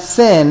man's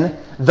sin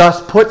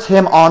thus puts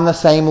him on the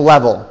same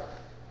level.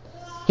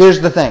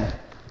 Here's the thing.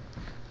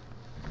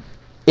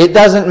 It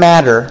doesn't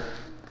matter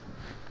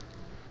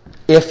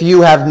if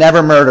you have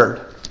never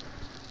murdered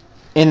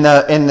in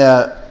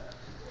the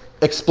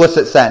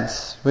explicit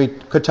sense. We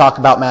could talk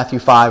about Matthew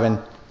 5 and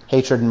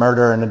hatred and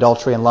murder and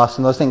adultery and lust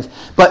and those things.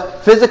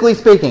 But physically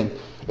speaking,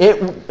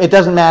 it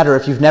doesn't matter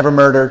if you've never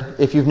murdered,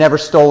 if you've never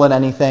stolen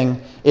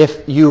anything,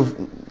 if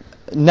you've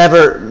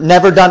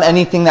never done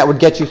anything that would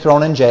get you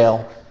thrown in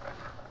jail.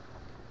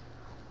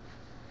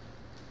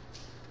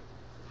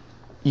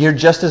 You're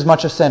just as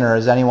much a sinner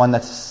as anyone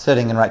that's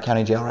sitting in Wright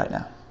County Jail right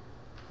now.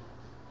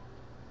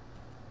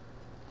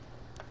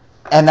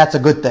 And that's a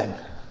good thing.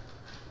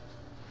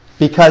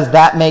 Because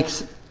that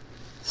makes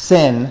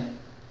sin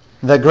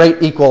the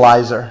great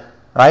equalizer,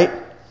 right?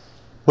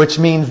 Which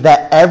means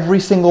that every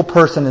single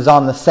person is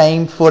on the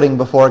same footing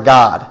before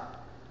God.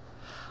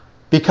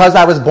 Because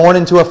I was born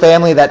into a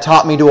family that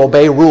taught me to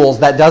obey rules,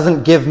 that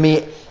doesn't give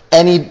me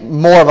any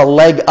more of a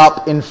leg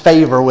up in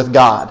favor with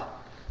God.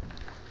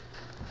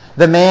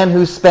 The man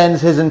who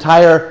spends his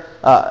entire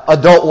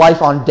adult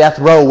life on death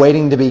row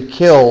waiting to be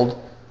killed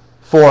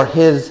for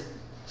his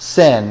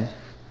sin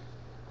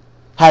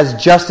has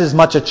just as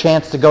much a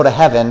chance to go to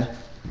heaven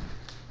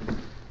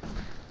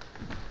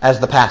as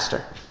the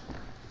pastor.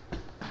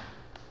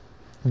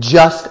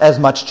 Just as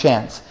much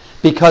chance.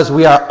 Because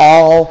we are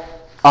all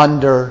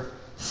under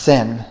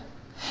sin.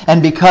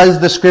 And because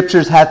the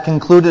Scriptures have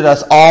concluded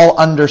us all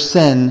under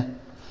sin,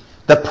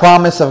 the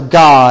promise of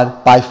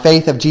God by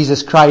faith of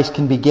Jesus Christ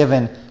can be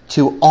given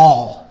to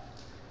all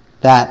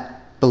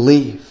that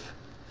believe.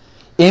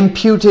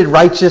 Imputed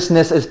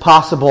righteousness is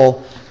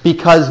possible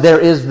because there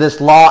is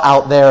this law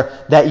out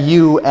there that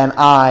you and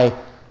I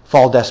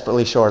fall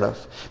desperately short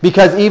of.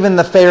 Because even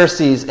the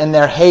Pharisees in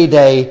their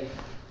heyday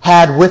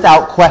had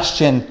without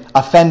question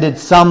offended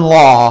some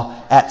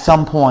law at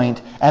some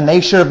point, and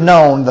they should have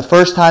known the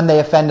first time they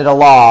offended a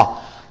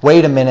law,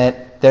 wait a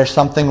minute, there's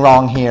something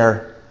wrong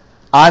here.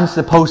 I'm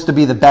supposed to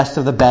be the best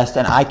of the best,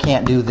 and I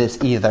can't do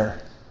this either.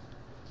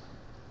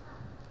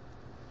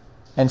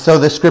 And so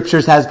the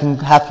Scriptures have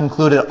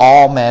concluded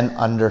all men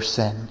under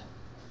sin.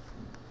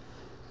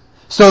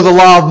 So the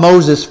law of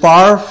Moses,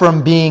 far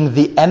from being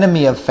the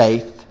enemy of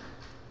faith,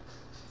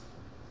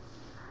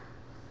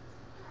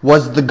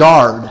 was the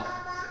guard,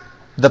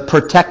 the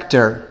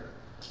protector,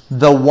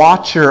 the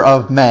watcher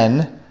of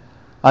men,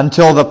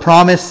 until the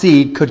promised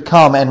seed could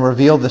come and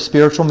reveal the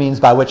spiritual means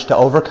by which to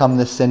overcome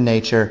the sin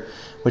nature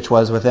which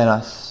was within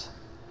us.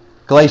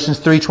 Galatians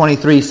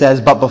 3:23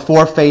 says, "But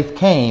before faith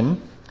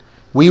came,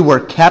 we were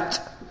kept,"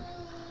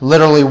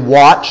 literally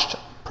watched,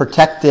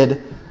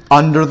 protected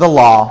under the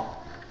law,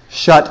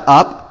 shut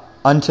up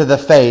unto the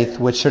faith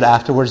which should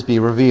afterwards be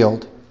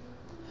revealed.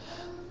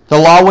 The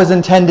law was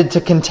intended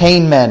to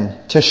contain men,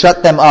 to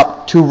shut them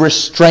up, to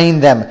restrain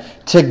them,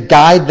 to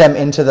guide them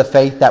into the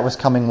faith that was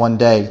coming one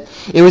day.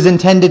 It was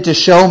intended to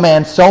show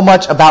man so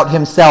much about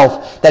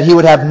himself that he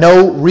would have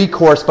no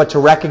recourse but to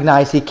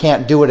recognize he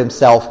can't do it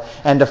himself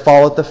and to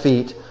fall at the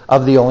feet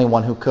of the only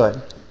one who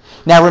could.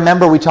 Now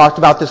remember, we talked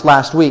about this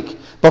last week.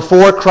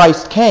 Before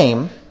Christ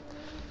came,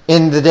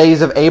 in the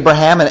days of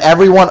Abraham and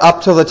everyone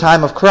up till the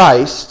time of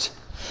Christ,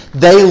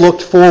 they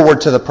looked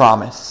forward to the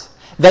promise.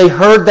 They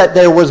heard that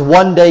there was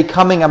one day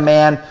coming a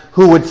man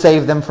who would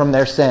save them from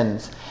their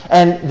sins.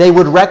 And they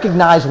would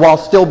recognize while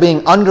still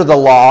being under the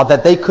law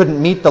that they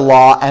couldn't meet the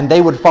law, and they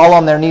would fall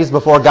on their knees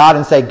before God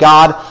and say,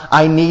 God,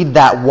 I need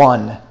that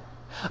one.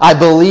 I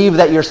believe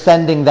that you're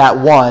sending that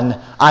one.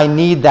 I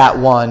need that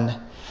one.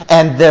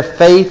 And the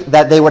faith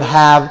that they would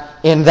have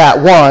in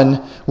that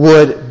one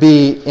would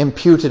be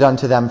imputed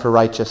unto them for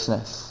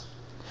righteousness.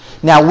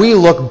 Now we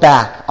look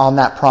back on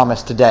that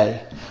promise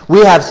today.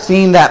 We have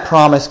seen that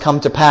promise come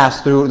to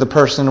pass through the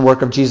person and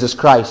work of Jesus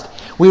Christ.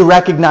 We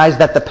recognize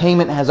that the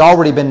payment has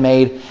already been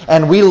made,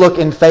 and we look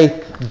in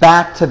faith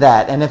back to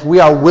that. And if we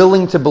are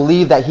willing to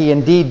believe that he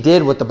indeed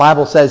did what the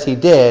Bible says he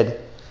did,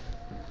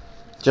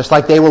 just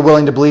like they were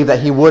willing to believe that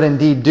he would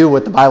indeed do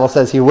what the Bible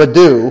says he would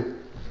do,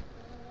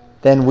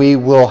 then we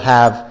will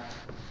have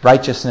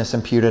righteousness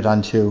imputed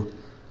unto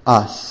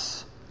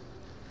us.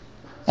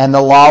 And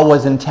the law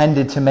was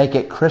intended to make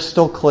it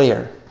crystal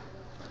clear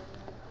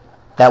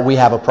that we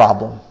have a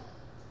problem.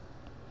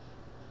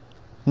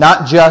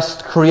 Not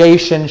just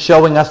creation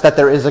showing us that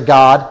there is a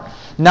God,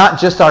 not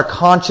just our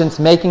conscience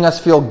making us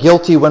feel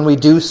guilty when we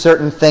do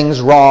certain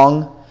things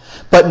wrong,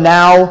 but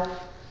now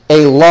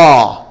a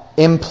law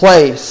in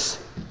place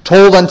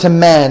told unto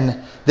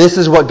men, this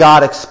is what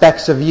God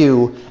expects of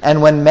you.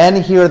 And when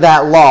men hear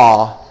that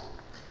law,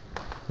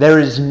 there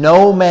is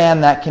no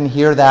man that can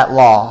hear that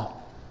law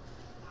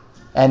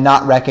and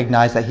not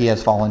recognize that he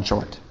has fallen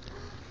short.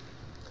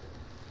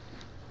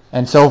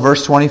 And so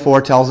verse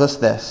 24 tells us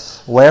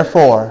this: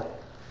 wherefore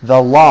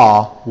the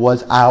law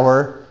was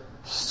our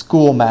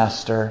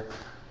schoolmaster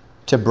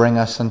to bring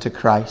us unto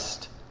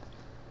Christ,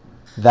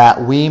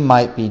 that we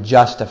might be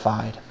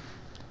justified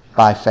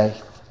by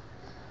faith.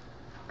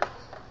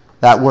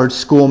 That word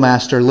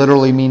schoolmaster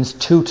literally means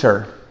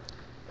tutor,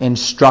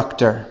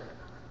 instructor.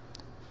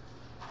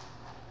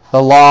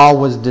 The law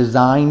was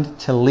designed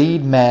to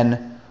lead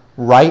men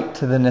right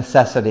to the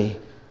necessity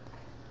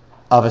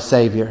of a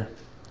Savior,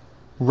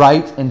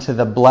 right into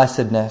the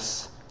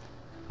blessedness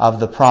of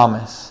the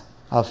promise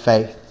of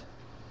faith.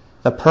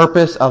 The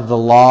purpose of the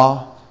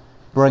law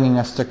bringing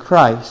us to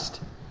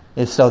Christ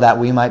is so that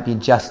we might be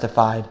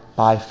justified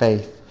by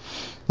faith.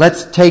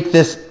 Let's take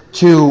this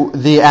to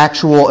the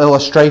actual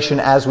illustration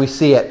as we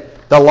see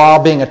it. The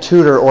law being a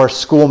tutor or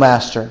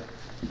schoolmaster.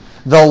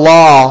 The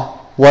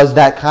law was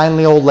that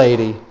kindly old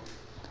lady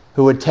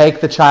who would take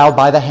the child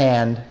by the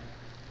hand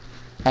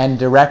and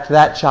direct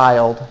that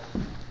child.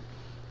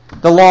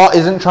 The law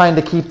isn't trying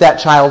to keep that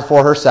child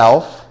for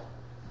herself.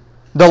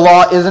 The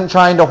law isn't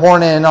trying to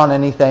horn in on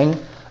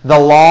anything. The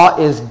law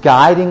is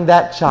guiding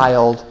that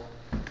child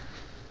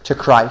to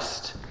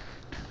Christ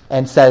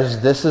and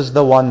says, this is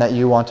the one that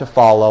you want to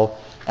follow,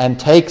 and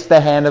takes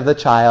the hand of the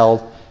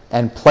child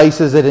and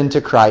places it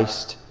into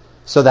Christ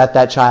so that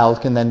that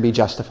child can then be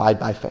justified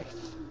by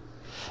faith.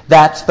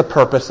 That's the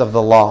purpose of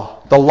the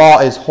law. The law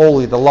is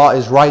holy. The law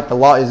is right. The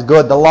law is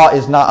good. The law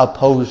is not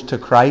opposed to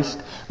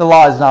Christ. The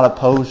law is not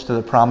opposed to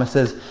the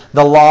promises.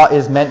 The law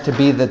is meant to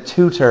be the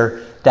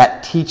tutor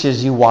that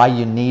teaches you why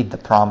you need the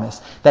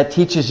promise. That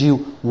teaches you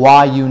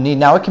why you need.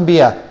 Now it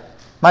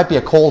might be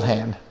a cold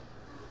hand.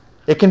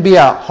 It can be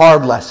a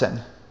hard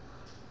lesson.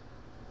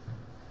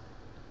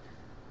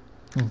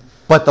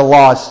 But the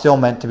law is still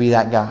meant to be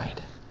that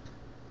guide.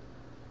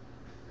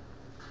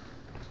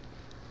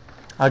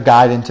 A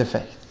guide into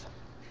faith.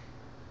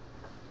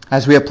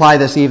 As we apply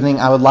this evening,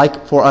 I would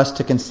like for us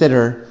to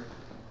consider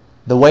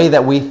the way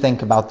that we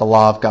think about the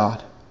law of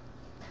God.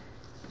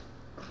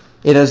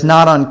 It is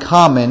not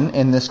uncommon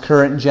in this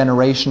current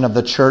generation of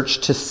the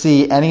church to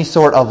see any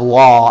sort of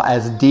law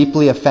as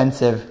deeply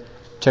offensive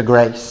to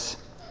grace.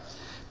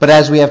 But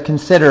as we have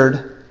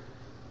considered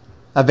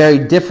a very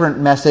different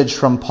message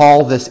from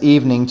Paul this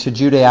evening to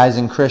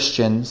Judaizing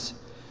Christians,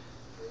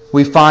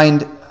 we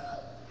find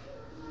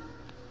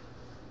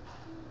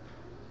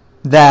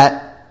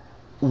that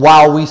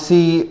while we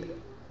see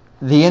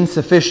the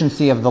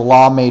insufficiency of the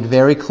law made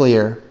very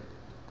clear,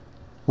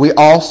 we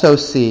also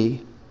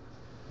see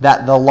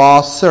that the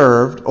law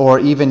served, or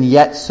even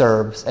yet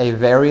serves, a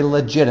very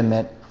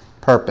legitimate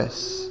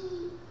purpose.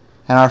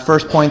 And our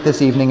first point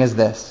this evening is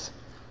this.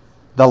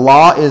 The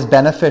law is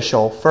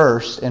beneficial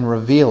first in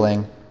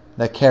revealing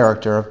the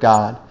character of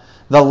God.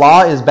 The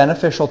law is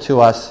beneficial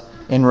to us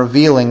in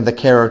revealing the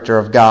character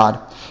of God.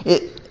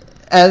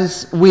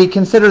 As we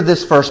consider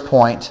this first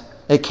point,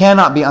 it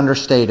cannot be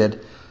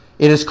understated.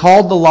 It is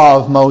called the law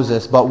of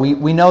Moses, but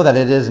we know that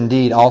it is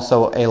indeed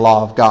also a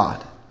law of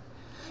God.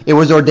 It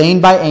was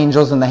ordained by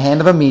angels in the hand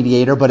of a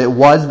mediator, but it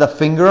was the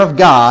finger of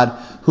God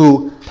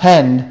who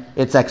penned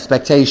its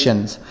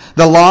expectations.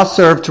 The law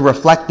served to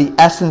reflect the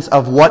essence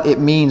of what it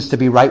means to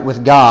be right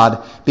with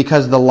God,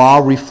 because the law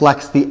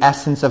reflects the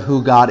essence of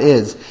who God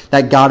is.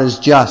 That God is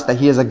just, that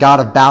He is a God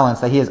of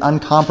balance, that He is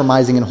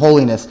uncompromising in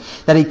holiness,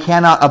 that He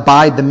cannot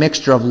abide the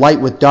mixture of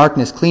light with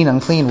darkness, clean,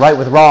 unclean, right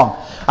with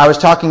wrong. I was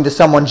talking to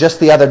someone just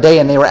the other day,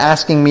 and they were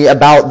asking me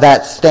about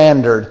that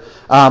standard.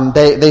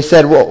 They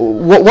said, well,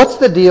 what's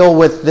the deal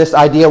with this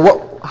idea?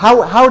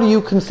 How do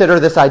you consider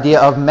this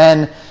idea of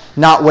men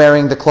not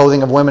wearing the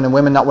clothing of women and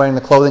women not wearing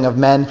the clothing of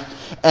men?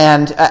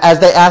 And as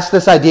they asked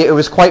this idea, it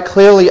was quite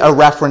clearly a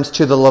reference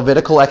to the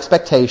Levitical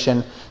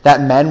expectation that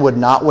men would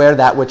not wear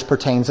that which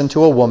pertains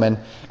unto a woman,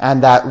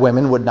 and that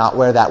women would not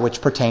wear that which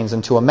pertains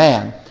unto a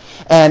man.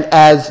 And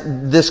as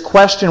this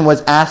question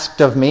was asked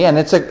of me, and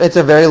it's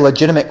a very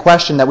legitimate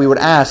question that we would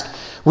ask,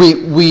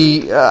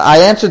 I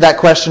answered that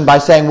question by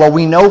saying, well,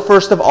 we know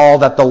first of all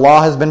that the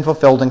law has been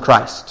fulfilled in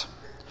Christ.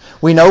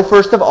 We know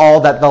first of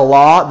all that the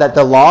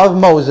law of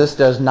Moses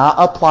does not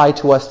apply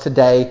to us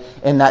today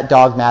in that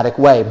dogmatic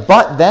way.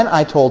 But then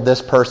I told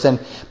this person,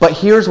 but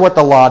here's what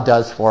the law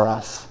does for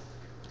us.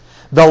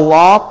 The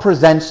law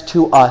presents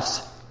to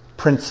us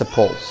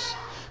principles.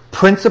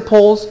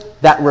 Principles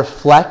that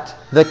reflect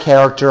the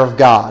character of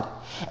God.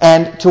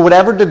 And to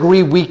whatever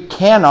degree we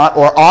cannot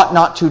or ought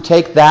not to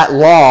take that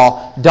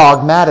law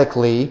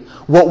dogmatically,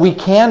 what we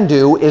can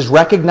do is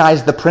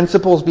recognize the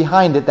principles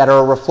behind it that are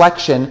a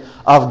reflection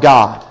of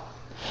God.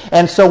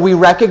 And so we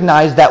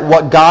recognize that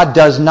what God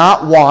does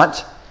not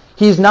want,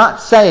 He's not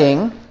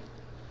saying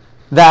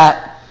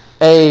that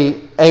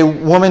a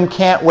woman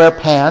can't wear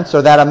pants,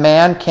 or that a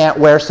man can't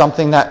wear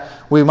something that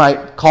we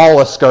might call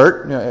a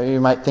skirt.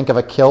 You might think of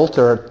a kilt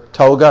or a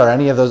toga or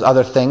any of those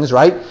other things,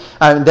 right?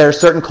 There are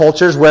certain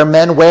cultures where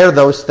men wear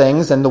those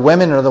things, and the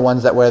women are the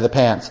ones that wear the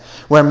pants,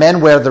 where men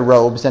wear the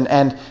robes. And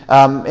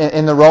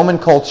in the Roman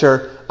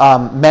culture,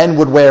 men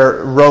would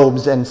wear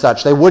robes and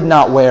such. They would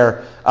not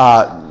wear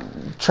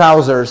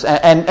trousers.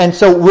 And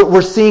so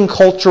we're seeing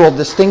cultural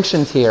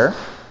distinctions here.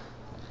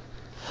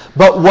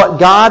 But what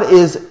God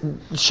is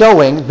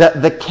showing,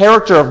 the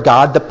character of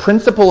God, the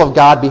principle of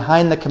God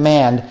behind the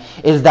command,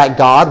 is that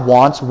God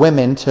wants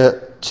women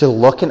to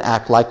look and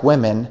act like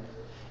women,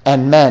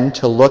 and men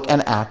to look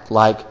and act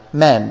like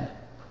men.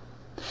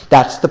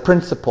 That's the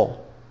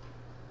principle.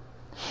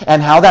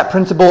 And how that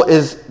principle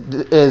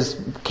is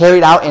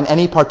carried out in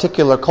any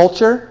particular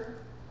culture,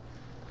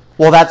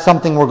 well, that's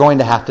something we're going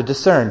to have to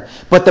discern.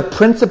 But the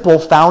principle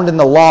found in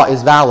the law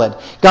is valid.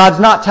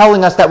 God's not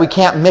telling us that we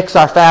can't mix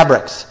our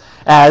fabrics.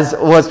 as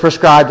was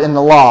prescribed in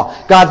the law.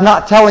 God's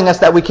not telling us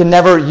that we can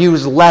never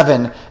use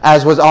leaven,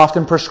 as was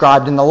often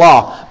prescribed in the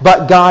law.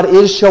 But God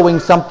is showing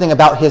something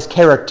about his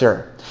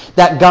character.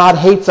 That God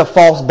hates a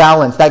false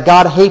balance. That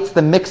God hates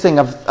the mixing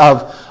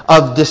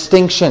of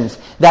distinctions.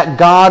 That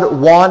God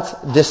wants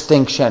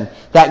distinction.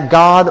 That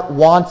God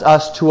wants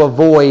us to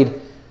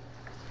avoid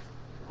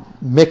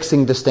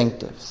mixing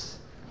distinctives.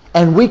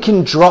 And we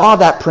can draw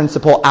that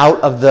principle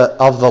out of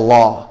the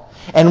law.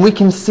 And we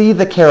can see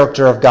the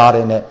character of God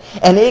in it.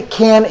 And it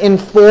can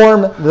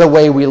inform the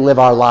way we live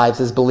our lives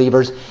as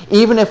believers,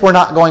 even if we're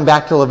not going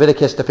back to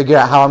Leviticus to figure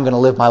out how I'm going to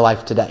live my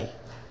life today.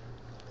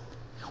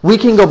 We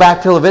can go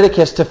back to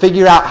Leviticus to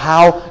figure out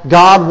how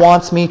God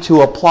wants me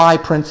to apply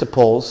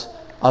principles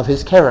of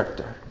his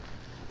character.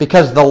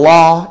 Because the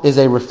law is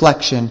a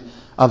reflection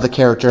of the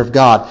character of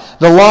God.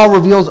 The law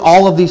reveals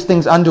all of these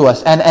things unto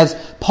us. And as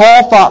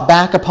Paul thought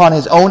back upon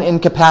his own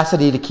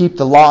incapacity to keep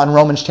the law in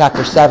Romans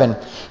chapter 7,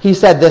 he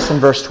said this in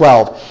verse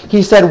 12.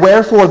 He said,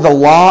 "Wherefore the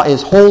law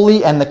is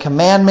holy, and the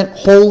commandment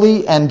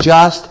holy and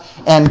just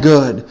and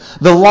good."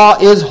 The law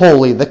is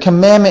holy. The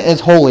commandment is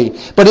holy.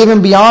 But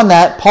even beyond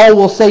that, Paul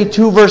will say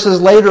 2 verses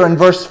later in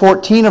verse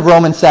 14 of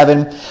Romans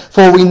 7,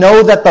 "For we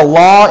know that the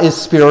law is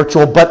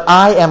spiritual, but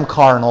I am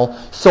carnal,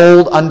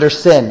 sold under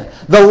sin."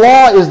 The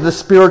law is the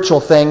spiritual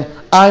thing.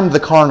 I'm the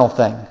carnal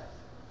thing.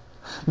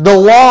 The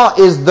law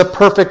is the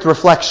perfect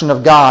reflection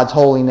of God's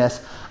holiness.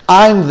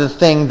 I'm the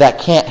thing that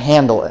can't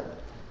handle it.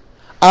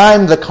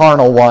 I'm the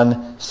carnal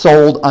one,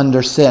 sold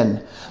under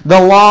sin. The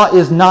law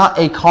is not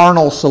a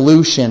carnal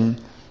solution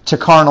to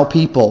carnal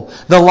people.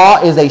 The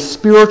law is a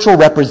spiritual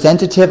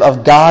representative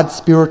of God's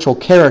spiritual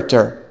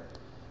character,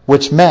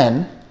 which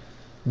men,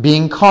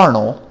 being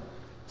carnal,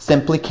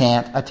 simply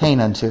can't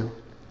attain unto.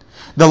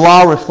 The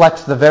law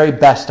reflects the very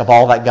best of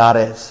all that God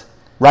is: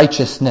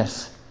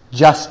 righteousness,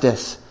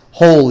 justice,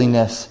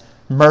 holiness,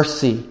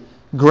 mercy,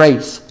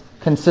 grace,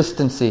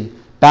 consistency,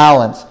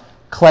 balance,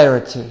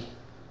 clarity.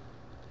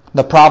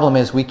 The problem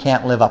is we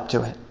can't live up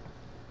to it.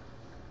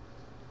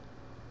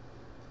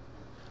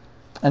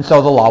 And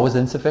so the law was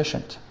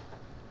insufficient.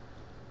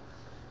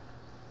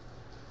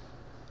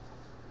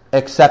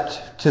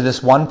 Except to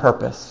this one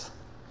purpose.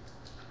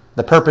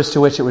 The purpose to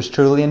which it was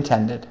truly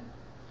intended.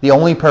 The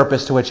only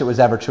purpose to which it was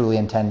ever truly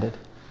intended.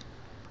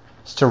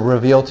 Is to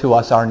reveal to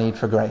us our need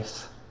for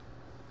grace.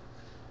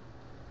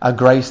 A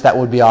grace that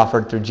would be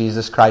offered through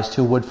Jesus Christ,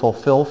 who would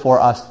fulfill for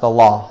us the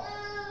law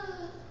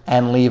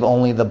and leave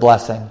only the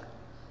blessing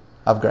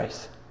of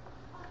grace.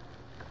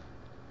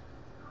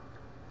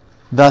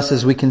 Thus,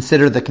 as we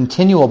consider the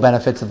continual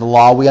benefits of the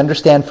law, we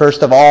understand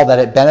first of all that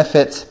it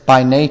benefits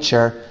by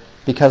nature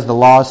because the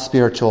law is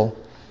spiritual,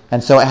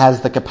 and so it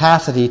has the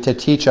capacity to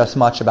teach us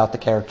much about the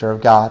character of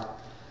God.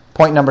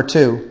 Point number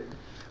 2,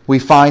 we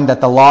find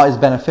that the law is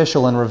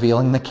beneficial in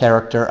revealing the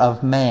character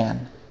of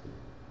man.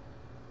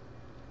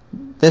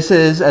 This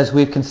is, as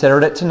we've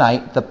considered it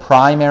tonight, the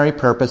primary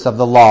purpose of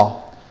the law.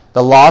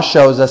 The law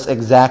shows us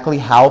exactly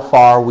how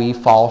far we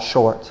fall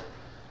short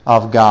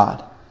of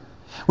God.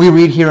 We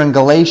read here in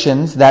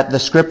Galatians that the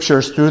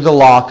Scriptures through the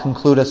law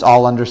conclude us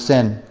all under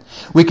sin.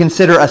 We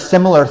consider a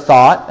similar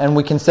thought, and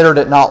we considered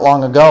it not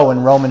long ago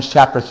in Romans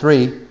chapter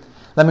 3.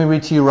 Let me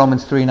read to you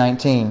Romans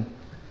 3:19.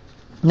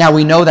 "Now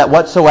we know that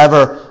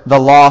whatsoever the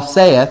law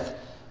saith,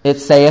 it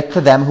saith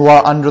to them who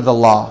are under the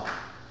law,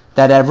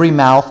 that every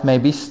mouth may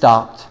be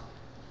stopped,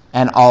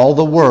 and all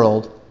the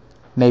world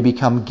may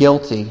become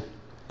guilty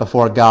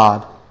before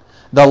God."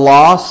 The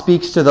law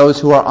speaks to those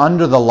who are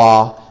under the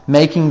law,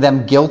 making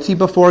them guilty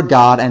before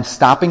God and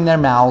stopping their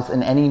mouths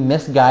in any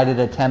misguided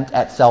attempt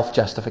at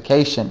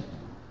self-justification.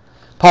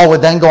 Paul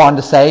would then go on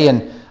to say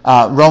in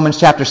Romans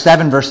chapter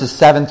 7, verses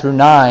 7 through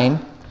 9,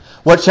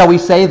 "What shall we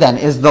say then?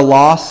 Is the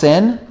law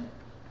sin?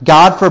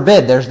 God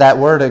forbid." There's that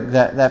word,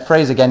 that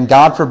phrase again,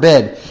 God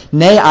forbid.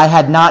 "Nay, I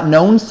had not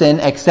known sin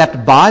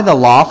except by the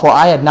law, for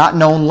I had not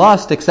known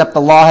lust except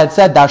the law had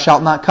said, Thou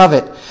shalt not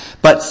covet.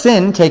 But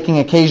sin, taking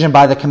occasion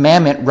by the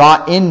commandment,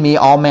 wrought in me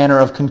all manner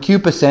of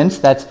concupiscence,"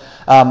 that's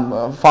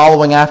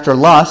following after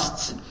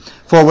lusts.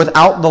 "For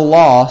without the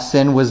law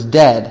sin was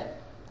dead.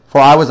 For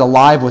I was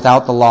alive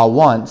without the law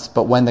once,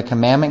 but when the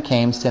commandment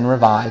came, sin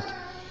revived,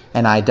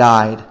 and I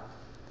died."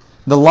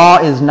 The law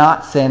is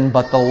not sin,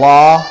 but the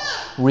law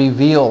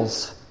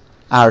reveals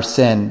our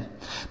sin.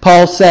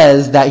 Paul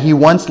says that he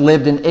once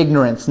lived in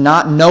ignorance,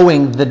 not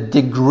knowing the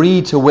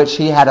degree to which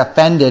he had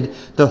offended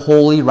the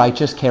holy,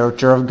 righteous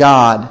character of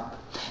God,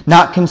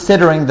 not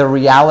considering the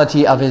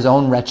reality of his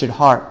own wretched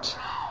heart.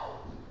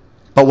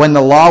 But when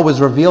the law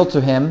was revealed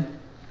to him,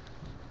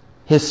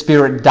 his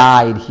spirit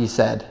died, he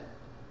said.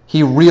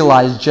 He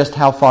realized just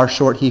how far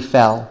short he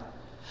fell.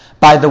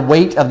 By the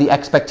weight of the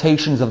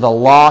expectations of the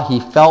law, he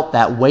felt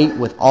that weight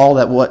with all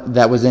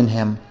that was in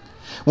him.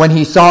 When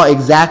he saw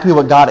exactly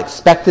what God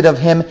expected of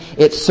him,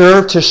 it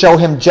served to show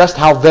him just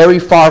how very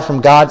far from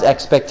God's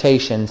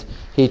expectations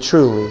he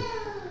truly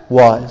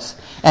was.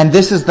 And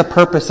this is the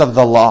purpose of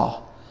the law,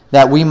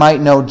 that we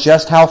might know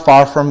just how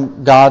far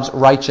from God's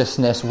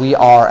righteousness we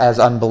are as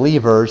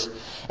unbelievers,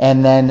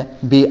 and then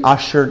be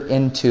ushered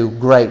into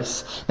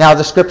grace. Now,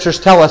 the Scriptures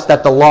tell us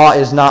that the law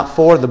is not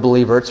for the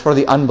believer, it's for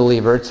the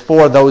unbeliever. It's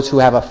for those who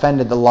have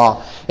offended the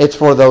law. It's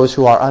for those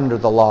who are under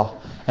the law.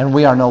 And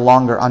we are no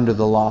longer under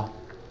the law.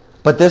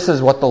 But this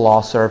is what the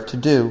law served to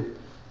do,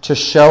 to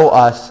show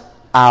us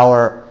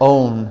our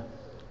own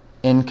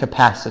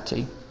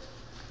incapacity,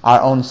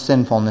 our own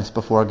sinfulness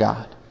before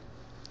God.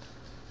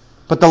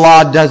 But the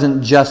law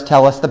doesn't just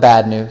tell us the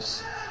bad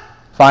news.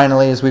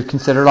 Finally, as we've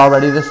considered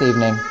already this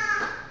evening,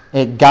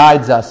 it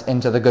guides us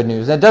into the good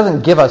news. It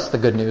doesn't give us the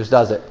good news,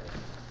 does it?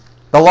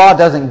 The law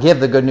doesn't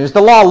give the good news.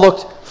 The law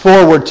looked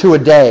forward to a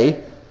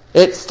day.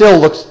 It still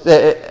looks,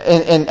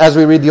 as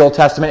we read the Old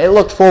Testament, it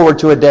looked forward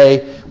to a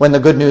day when the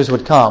good news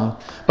would come.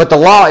 But the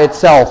law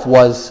itself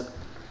was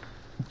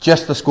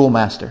just the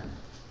schoolmaster.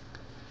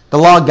 The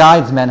law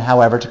guides men,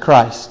 however, to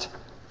Christ,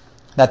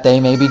 that they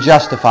may be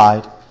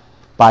justified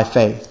by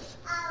faith.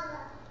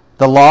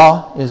 The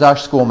law is our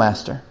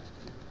schoolmaster.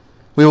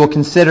 We will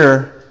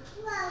consider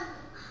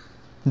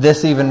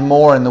this even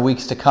more in the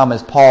weeks to come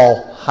as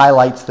Paul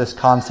highlights this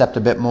concept a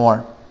bit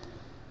more.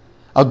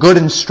 A good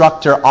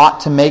instructor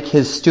ought to make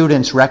his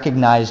students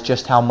recognize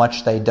just how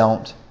much they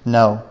don't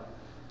know.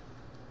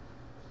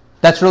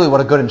 That's really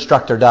what a good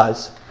instructor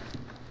does.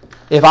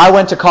 If I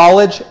went to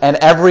college and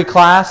every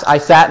class, I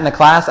sat in the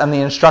class and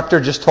the instructor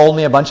just told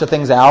me a bunch of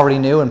things I already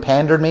knew and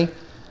pandered me,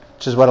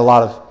 which is what a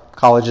lot of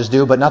colleges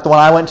do, but not the one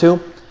I went to,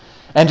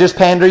 and just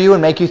pander you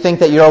and make you think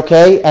that you're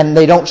okay, and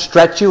they don't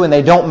stretch you and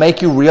they don't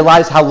make you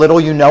realize how little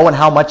you know and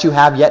how much you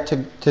have yet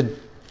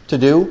to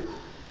do,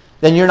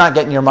 then you're not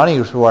getting your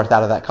money's worth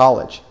out of that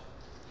college.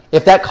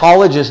 If that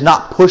college is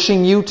not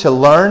pushing you to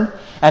learn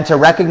and to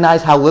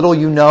recognize how little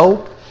you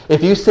know,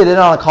 if you sit in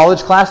on a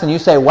college class and you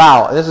say,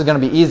 wow, this is going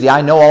to be easy,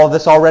 I know all of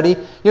this already,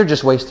 you're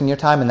just wasting your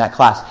time in that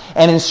class.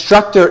 An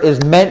instructor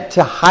is meant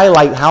to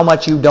highlight how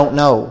much you don't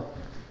know,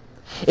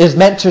 is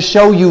meant to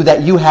show you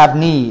that you have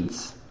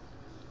needs.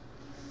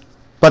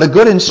 But a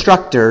good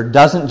instructor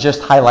doesn't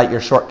just highlight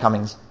your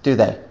shortcomings, do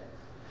they?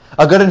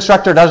 A good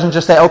instructor doesn't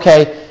just say,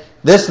 okay,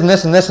 this and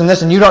this and this and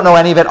this, and you don't know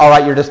any of it, all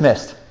right, you're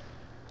dismissed.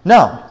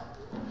 No.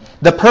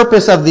 The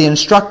purpose of the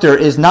instructor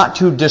is not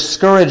to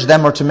discourage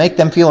them or to make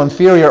them feel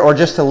inferior or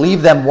just to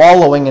leave them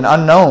wallowing in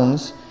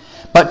unknowns,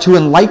 but to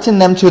enlighten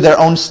them to their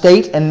own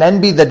state and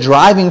then be the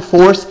driving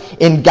force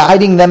in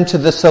guiding them to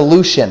the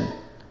solution,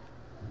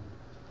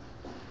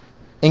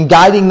 in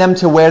guiding them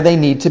to where they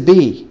need to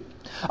be.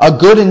 A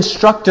good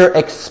instructor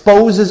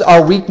exposes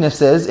our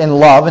weaknesses in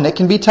love, and it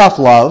can be tough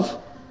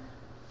love,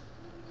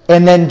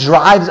 and then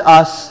drives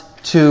us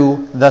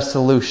to the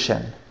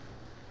solution.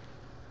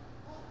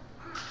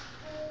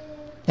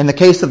 In the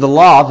case of the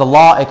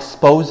law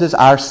exposes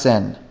our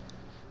sin,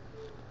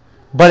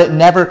 but it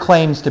never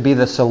claims to be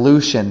the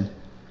solution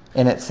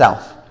in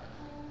itself.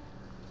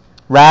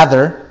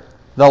 Rather,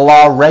 the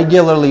law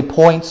regularly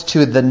points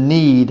to the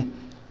need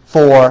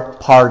for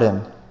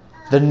pardon.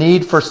 The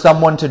need for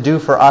someone to do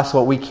for us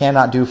what we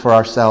cannot do for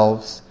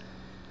ourselves.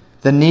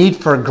 The need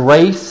for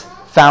grace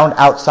found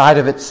outside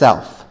of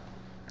itself.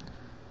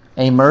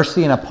 A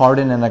mercy and a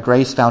pardon and a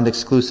grace found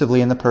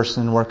exclusively in the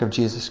person and work of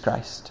Jesus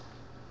Christ.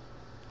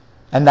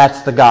 And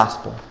that's the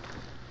gospel.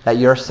 That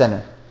you're a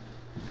sinner.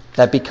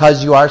 That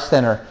because you are a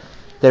sinner,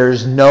 there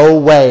is no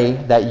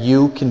way that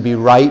you can be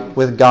right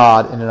with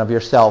God in and of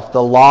yourself.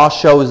 The law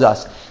shows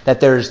us that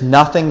there is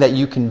nothing that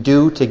you can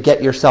do to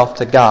get yourself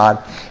to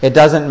God. It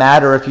doesn't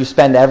matter if you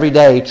spend every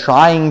day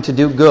trying to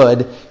do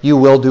good, you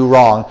will do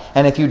wrong.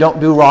 And if you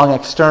don't do wrong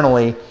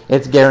externally,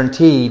 it's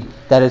guaranteed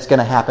that it's going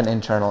to happen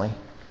internally.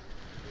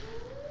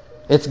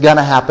 It's going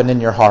to happen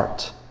in your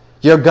heart.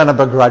 You're going to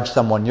begrudge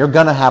someone. You're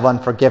going to have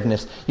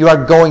unforgiveness. You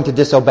are going to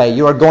disobey.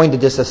 You are going to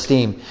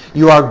disesteem.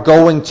 You are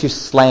going to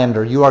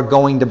slander. You are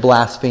going to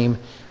blaspheme,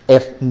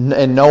 if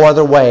in no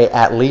other way,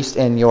 at least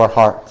in your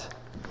heart.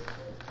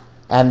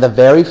 And the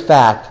very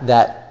fact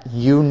that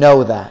you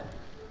know that,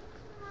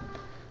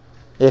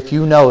 if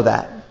you know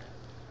that,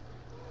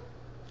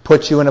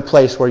 puts you in a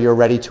place where you're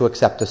ready to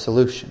accept a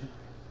solution.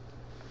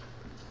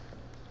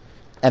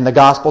 And the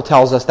gospel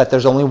tells us that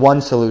there's only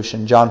one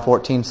solution, John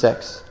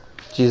 14:6.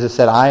 Jesus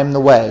said, I am the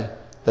way,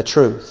 the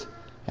truth,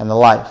 and the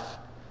life.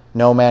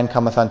 No man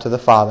cometh unto the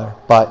Father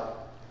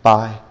but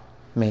by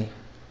me.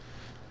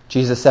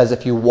 Jesus says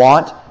if you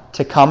want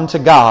to come to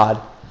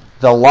God,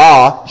 the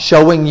law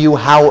showing you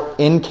how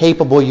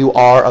incapable you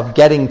are of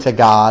getting to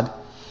God,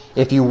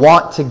 if you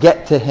want to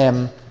get to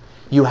Him,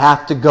 you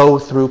have to go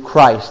through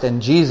Christ.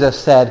 And Jesus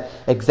said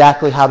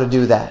exactly how to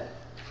do that.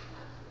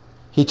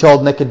 He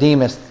told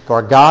Nicodemus,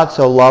 for God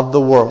so loved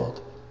the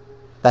world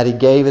that He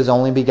gave His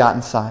only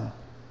begotten Son,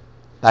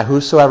 that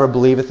whosoever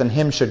believeth in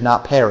Him should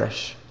not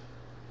perish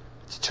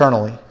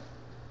eternally,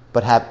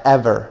 but have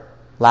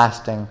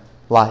everlasting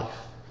life.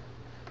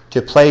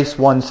 To place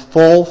one's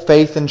full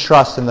faith and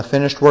trust in the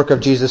finished work of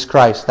Jesus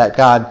Christ,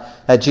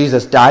 that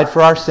Jesus died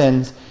for our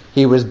sins,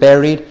 He was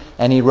buried,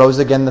 and He rose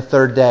again the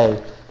third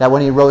day. That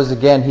when He rose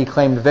again, He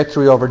claimed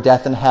victory over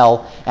death and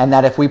hell, and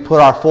that if we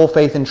put our full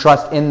faith and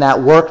trust in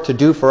that work to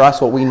do for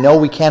us what we know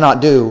we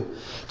cannot do,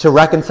 to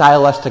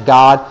reconcile us to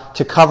God,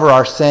 to cover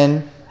our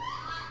sin,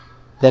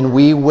 then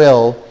we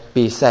will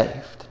be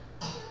saved.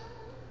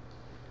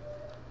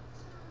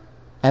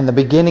 And the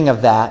beginning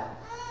of that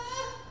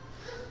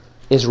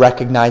is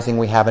recognizing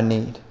we have a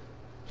need.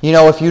 You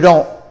know, if you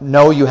don't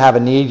know you have a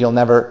need, you'll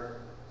never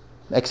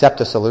accept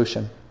a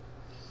solution.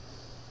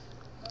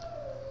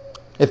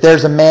 If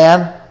there's a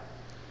man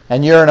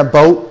and you're in a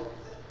boat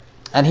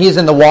and he's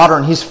in the water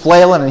and he's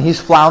flailing and he's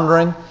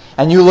floundering,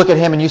 and you look at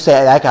him and you say,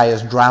 that guy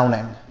is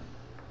drowning.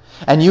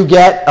 And you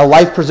get a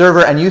life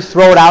preserver and you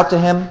throw it out to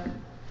him.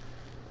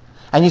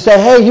 And you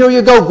say, hey, here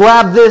you go,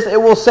 grab this,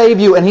 it will save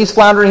you. And he's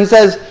floundering, he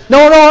says,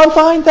 no, I'm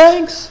fine,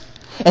 thanks.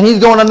 And he's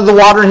going under the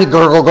water and he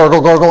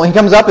gurgle, and he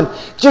comes up and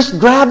just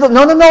grab the,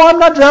 no, I'm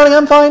not drowning,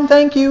 I'm fine,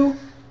 thank you.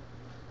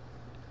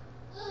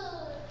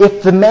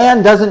 If the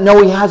man doesn't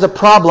know he has a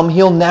problem,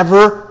 he'll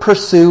never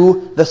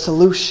pursue the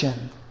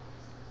solution.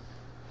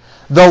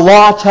 The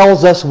law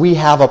tells us we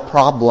have a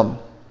problem.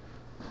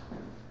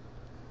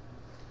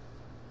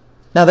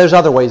 Now there's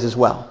other ways as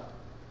well.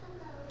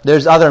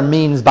 There's other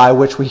means by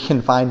which we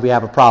can find we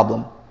have a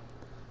problem.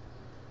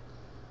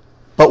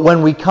 But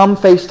when we come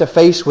face to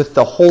face with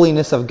the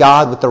holiness of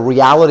God, with the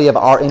reality of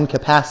our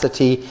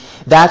incapacity,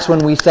 that's when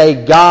we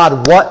say,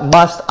 God, what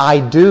must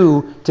I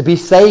do to be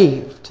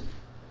saved?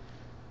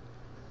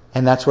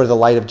 And that's where the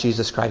light of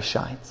Jesus Christ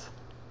shines.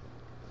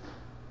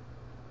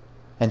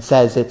 And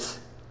says it's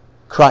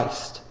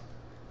Christ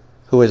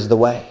who is the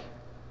way.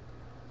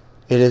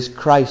 It is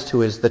Christ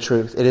who is the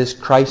truth. It is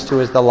Christ who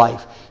is the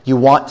life. You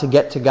want to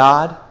get to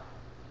God?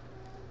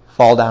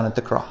 Fall down at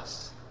the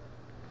cross.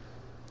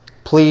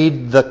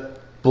 Plead the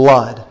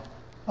blood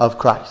of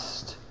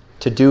Christ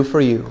to do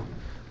for you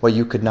what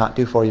you could not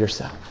do for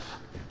yourself.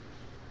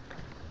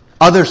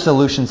 Other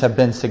solutions have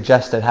been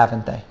suggested,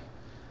 haven't they?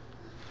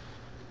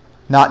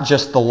 Not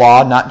just the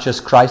law, not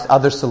just Christ,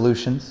 other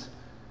solutions.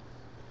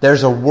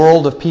 There's a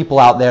world of people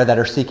out there that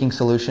are seeking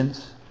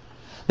solutions.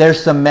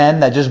 There's some men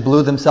that just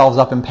blew themselves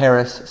up in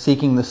Paris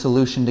seeking the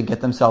solution to get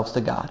themselves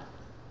to God.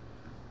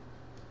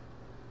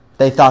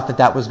 They thought that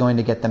that was going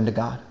to get them to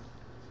God.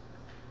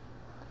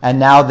 And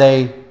now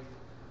they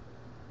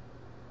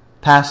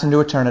pass into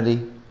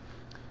eternity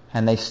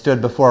and they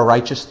stood before a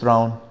righteous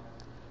throne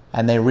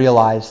and they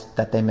realized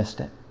that they missed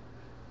it.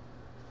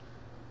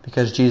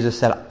 Because Jesus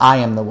said, I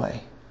am the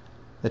way,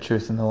 the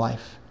truth, and the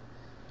life.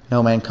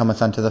 No man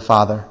cometh unto the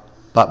Father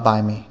but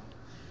by me.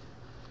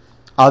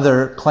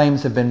 Other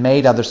claims have been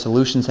made, other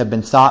solutions have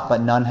been sought, but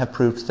none have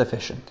proved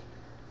sufficient.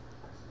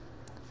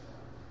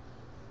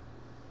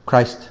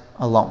 Christ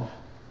alone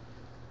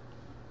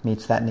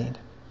meets that need.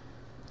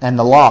 And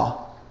the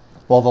law,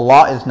 well, the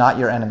law is not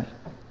your enemy.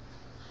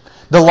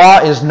 The law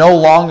is no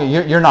longer,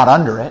 you're not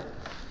under it.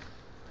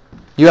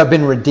 You have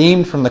been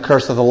redeemed from the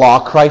curse of the law,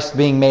 Christ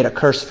being made a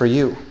curse for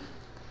you.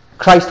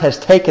 Christ has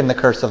taken the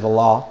curse of the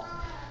law.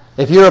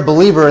 If you're a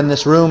believer in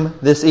this room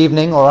this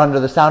evening or under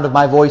the sound of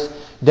my voice,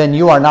 then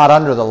you are not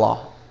under the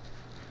law.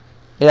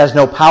 It has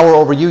no power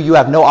over you. You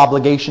have no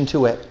obligation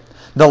to it.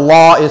 The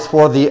law is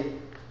for the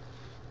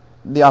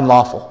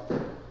unlawful,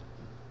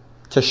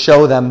 to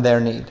show them their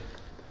need.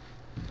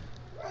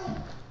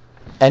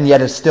 And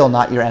yet it's still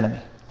not your enemy.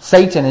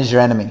 Satan is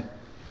your enemy.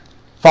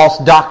 False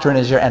doctrine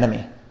is your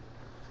enemy.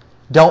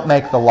 Don't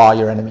make the law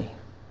your enemy.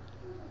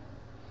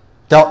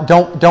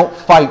 Don't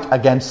fight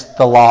against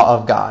the law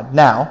of God.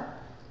 Now,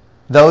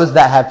 those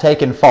that have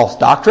taken false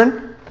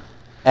doctrine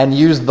and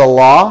used the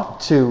law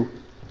to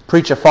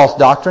preach a false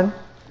doctrine,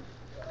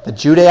 the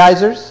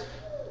Judaizers,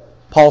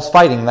 Paul's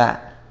fighting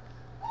that.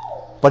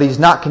 But he's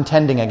not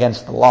contending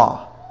against the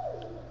law.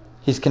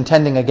 He's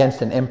contending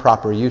against an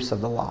improper use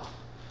of the law.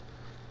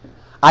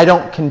 I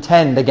don't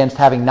contend against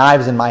having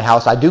knives in my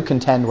house. I do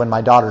contend when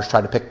my daughters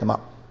try to pick them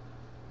up.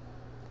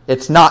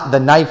 It's not the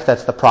knife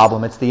that's the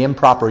problem. It's the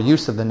improper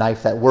use of the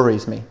knife that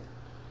worries me.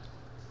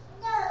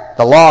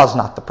 The law is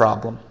not the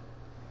problem.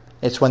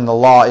 It's when the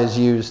law is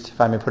used,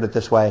 if I may put it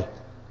this way,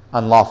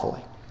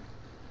 unlawfully.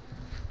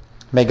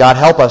 May God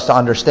help us to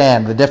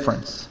understand the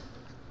difference.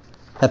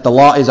 That the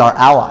law is our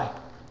ally.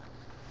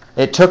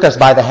 It took us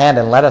by the hand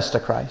and led us to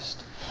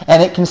Christ.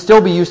 And it can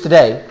still be used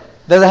today.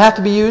 Does it have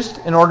to be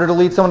used in order to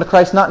lead someone to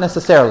Christ? Not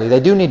necessarily.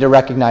 They do need to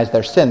recognize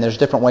their sin. There's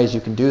different ways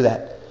you can do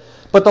that.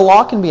 But the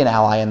law can be an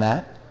ally in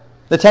that.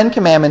 The Ten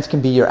Commandments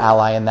can be your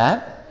ally in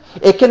that.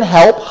 It can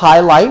help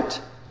highlight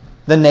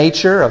the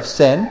nature of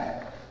sin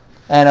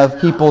and of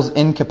people's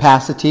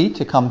incapacity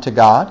to come to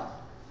God.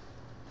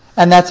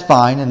 And that's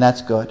fine and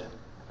that's good.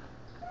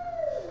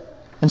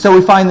 And so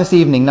we find this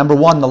evening, number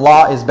one, the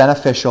law is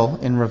beneficial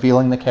in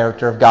revealing the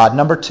character of God.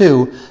 Number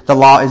two, the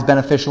law is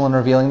beneficial in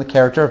revealing the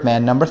character of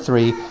man. Number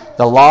three,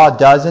 the law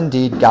does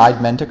indeed guide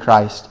men to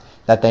Christ,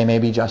 that they may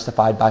be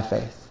justified by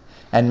faith.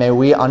 And may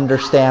we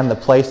understand the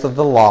place of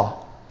the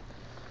law,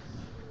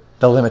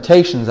 the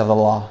limitations of the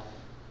law,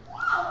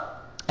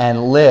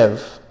 and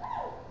live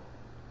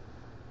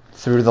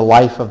through the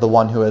life of the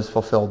one who has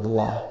fulfilled the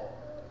law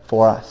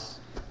for us.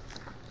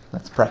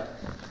 Let's pray.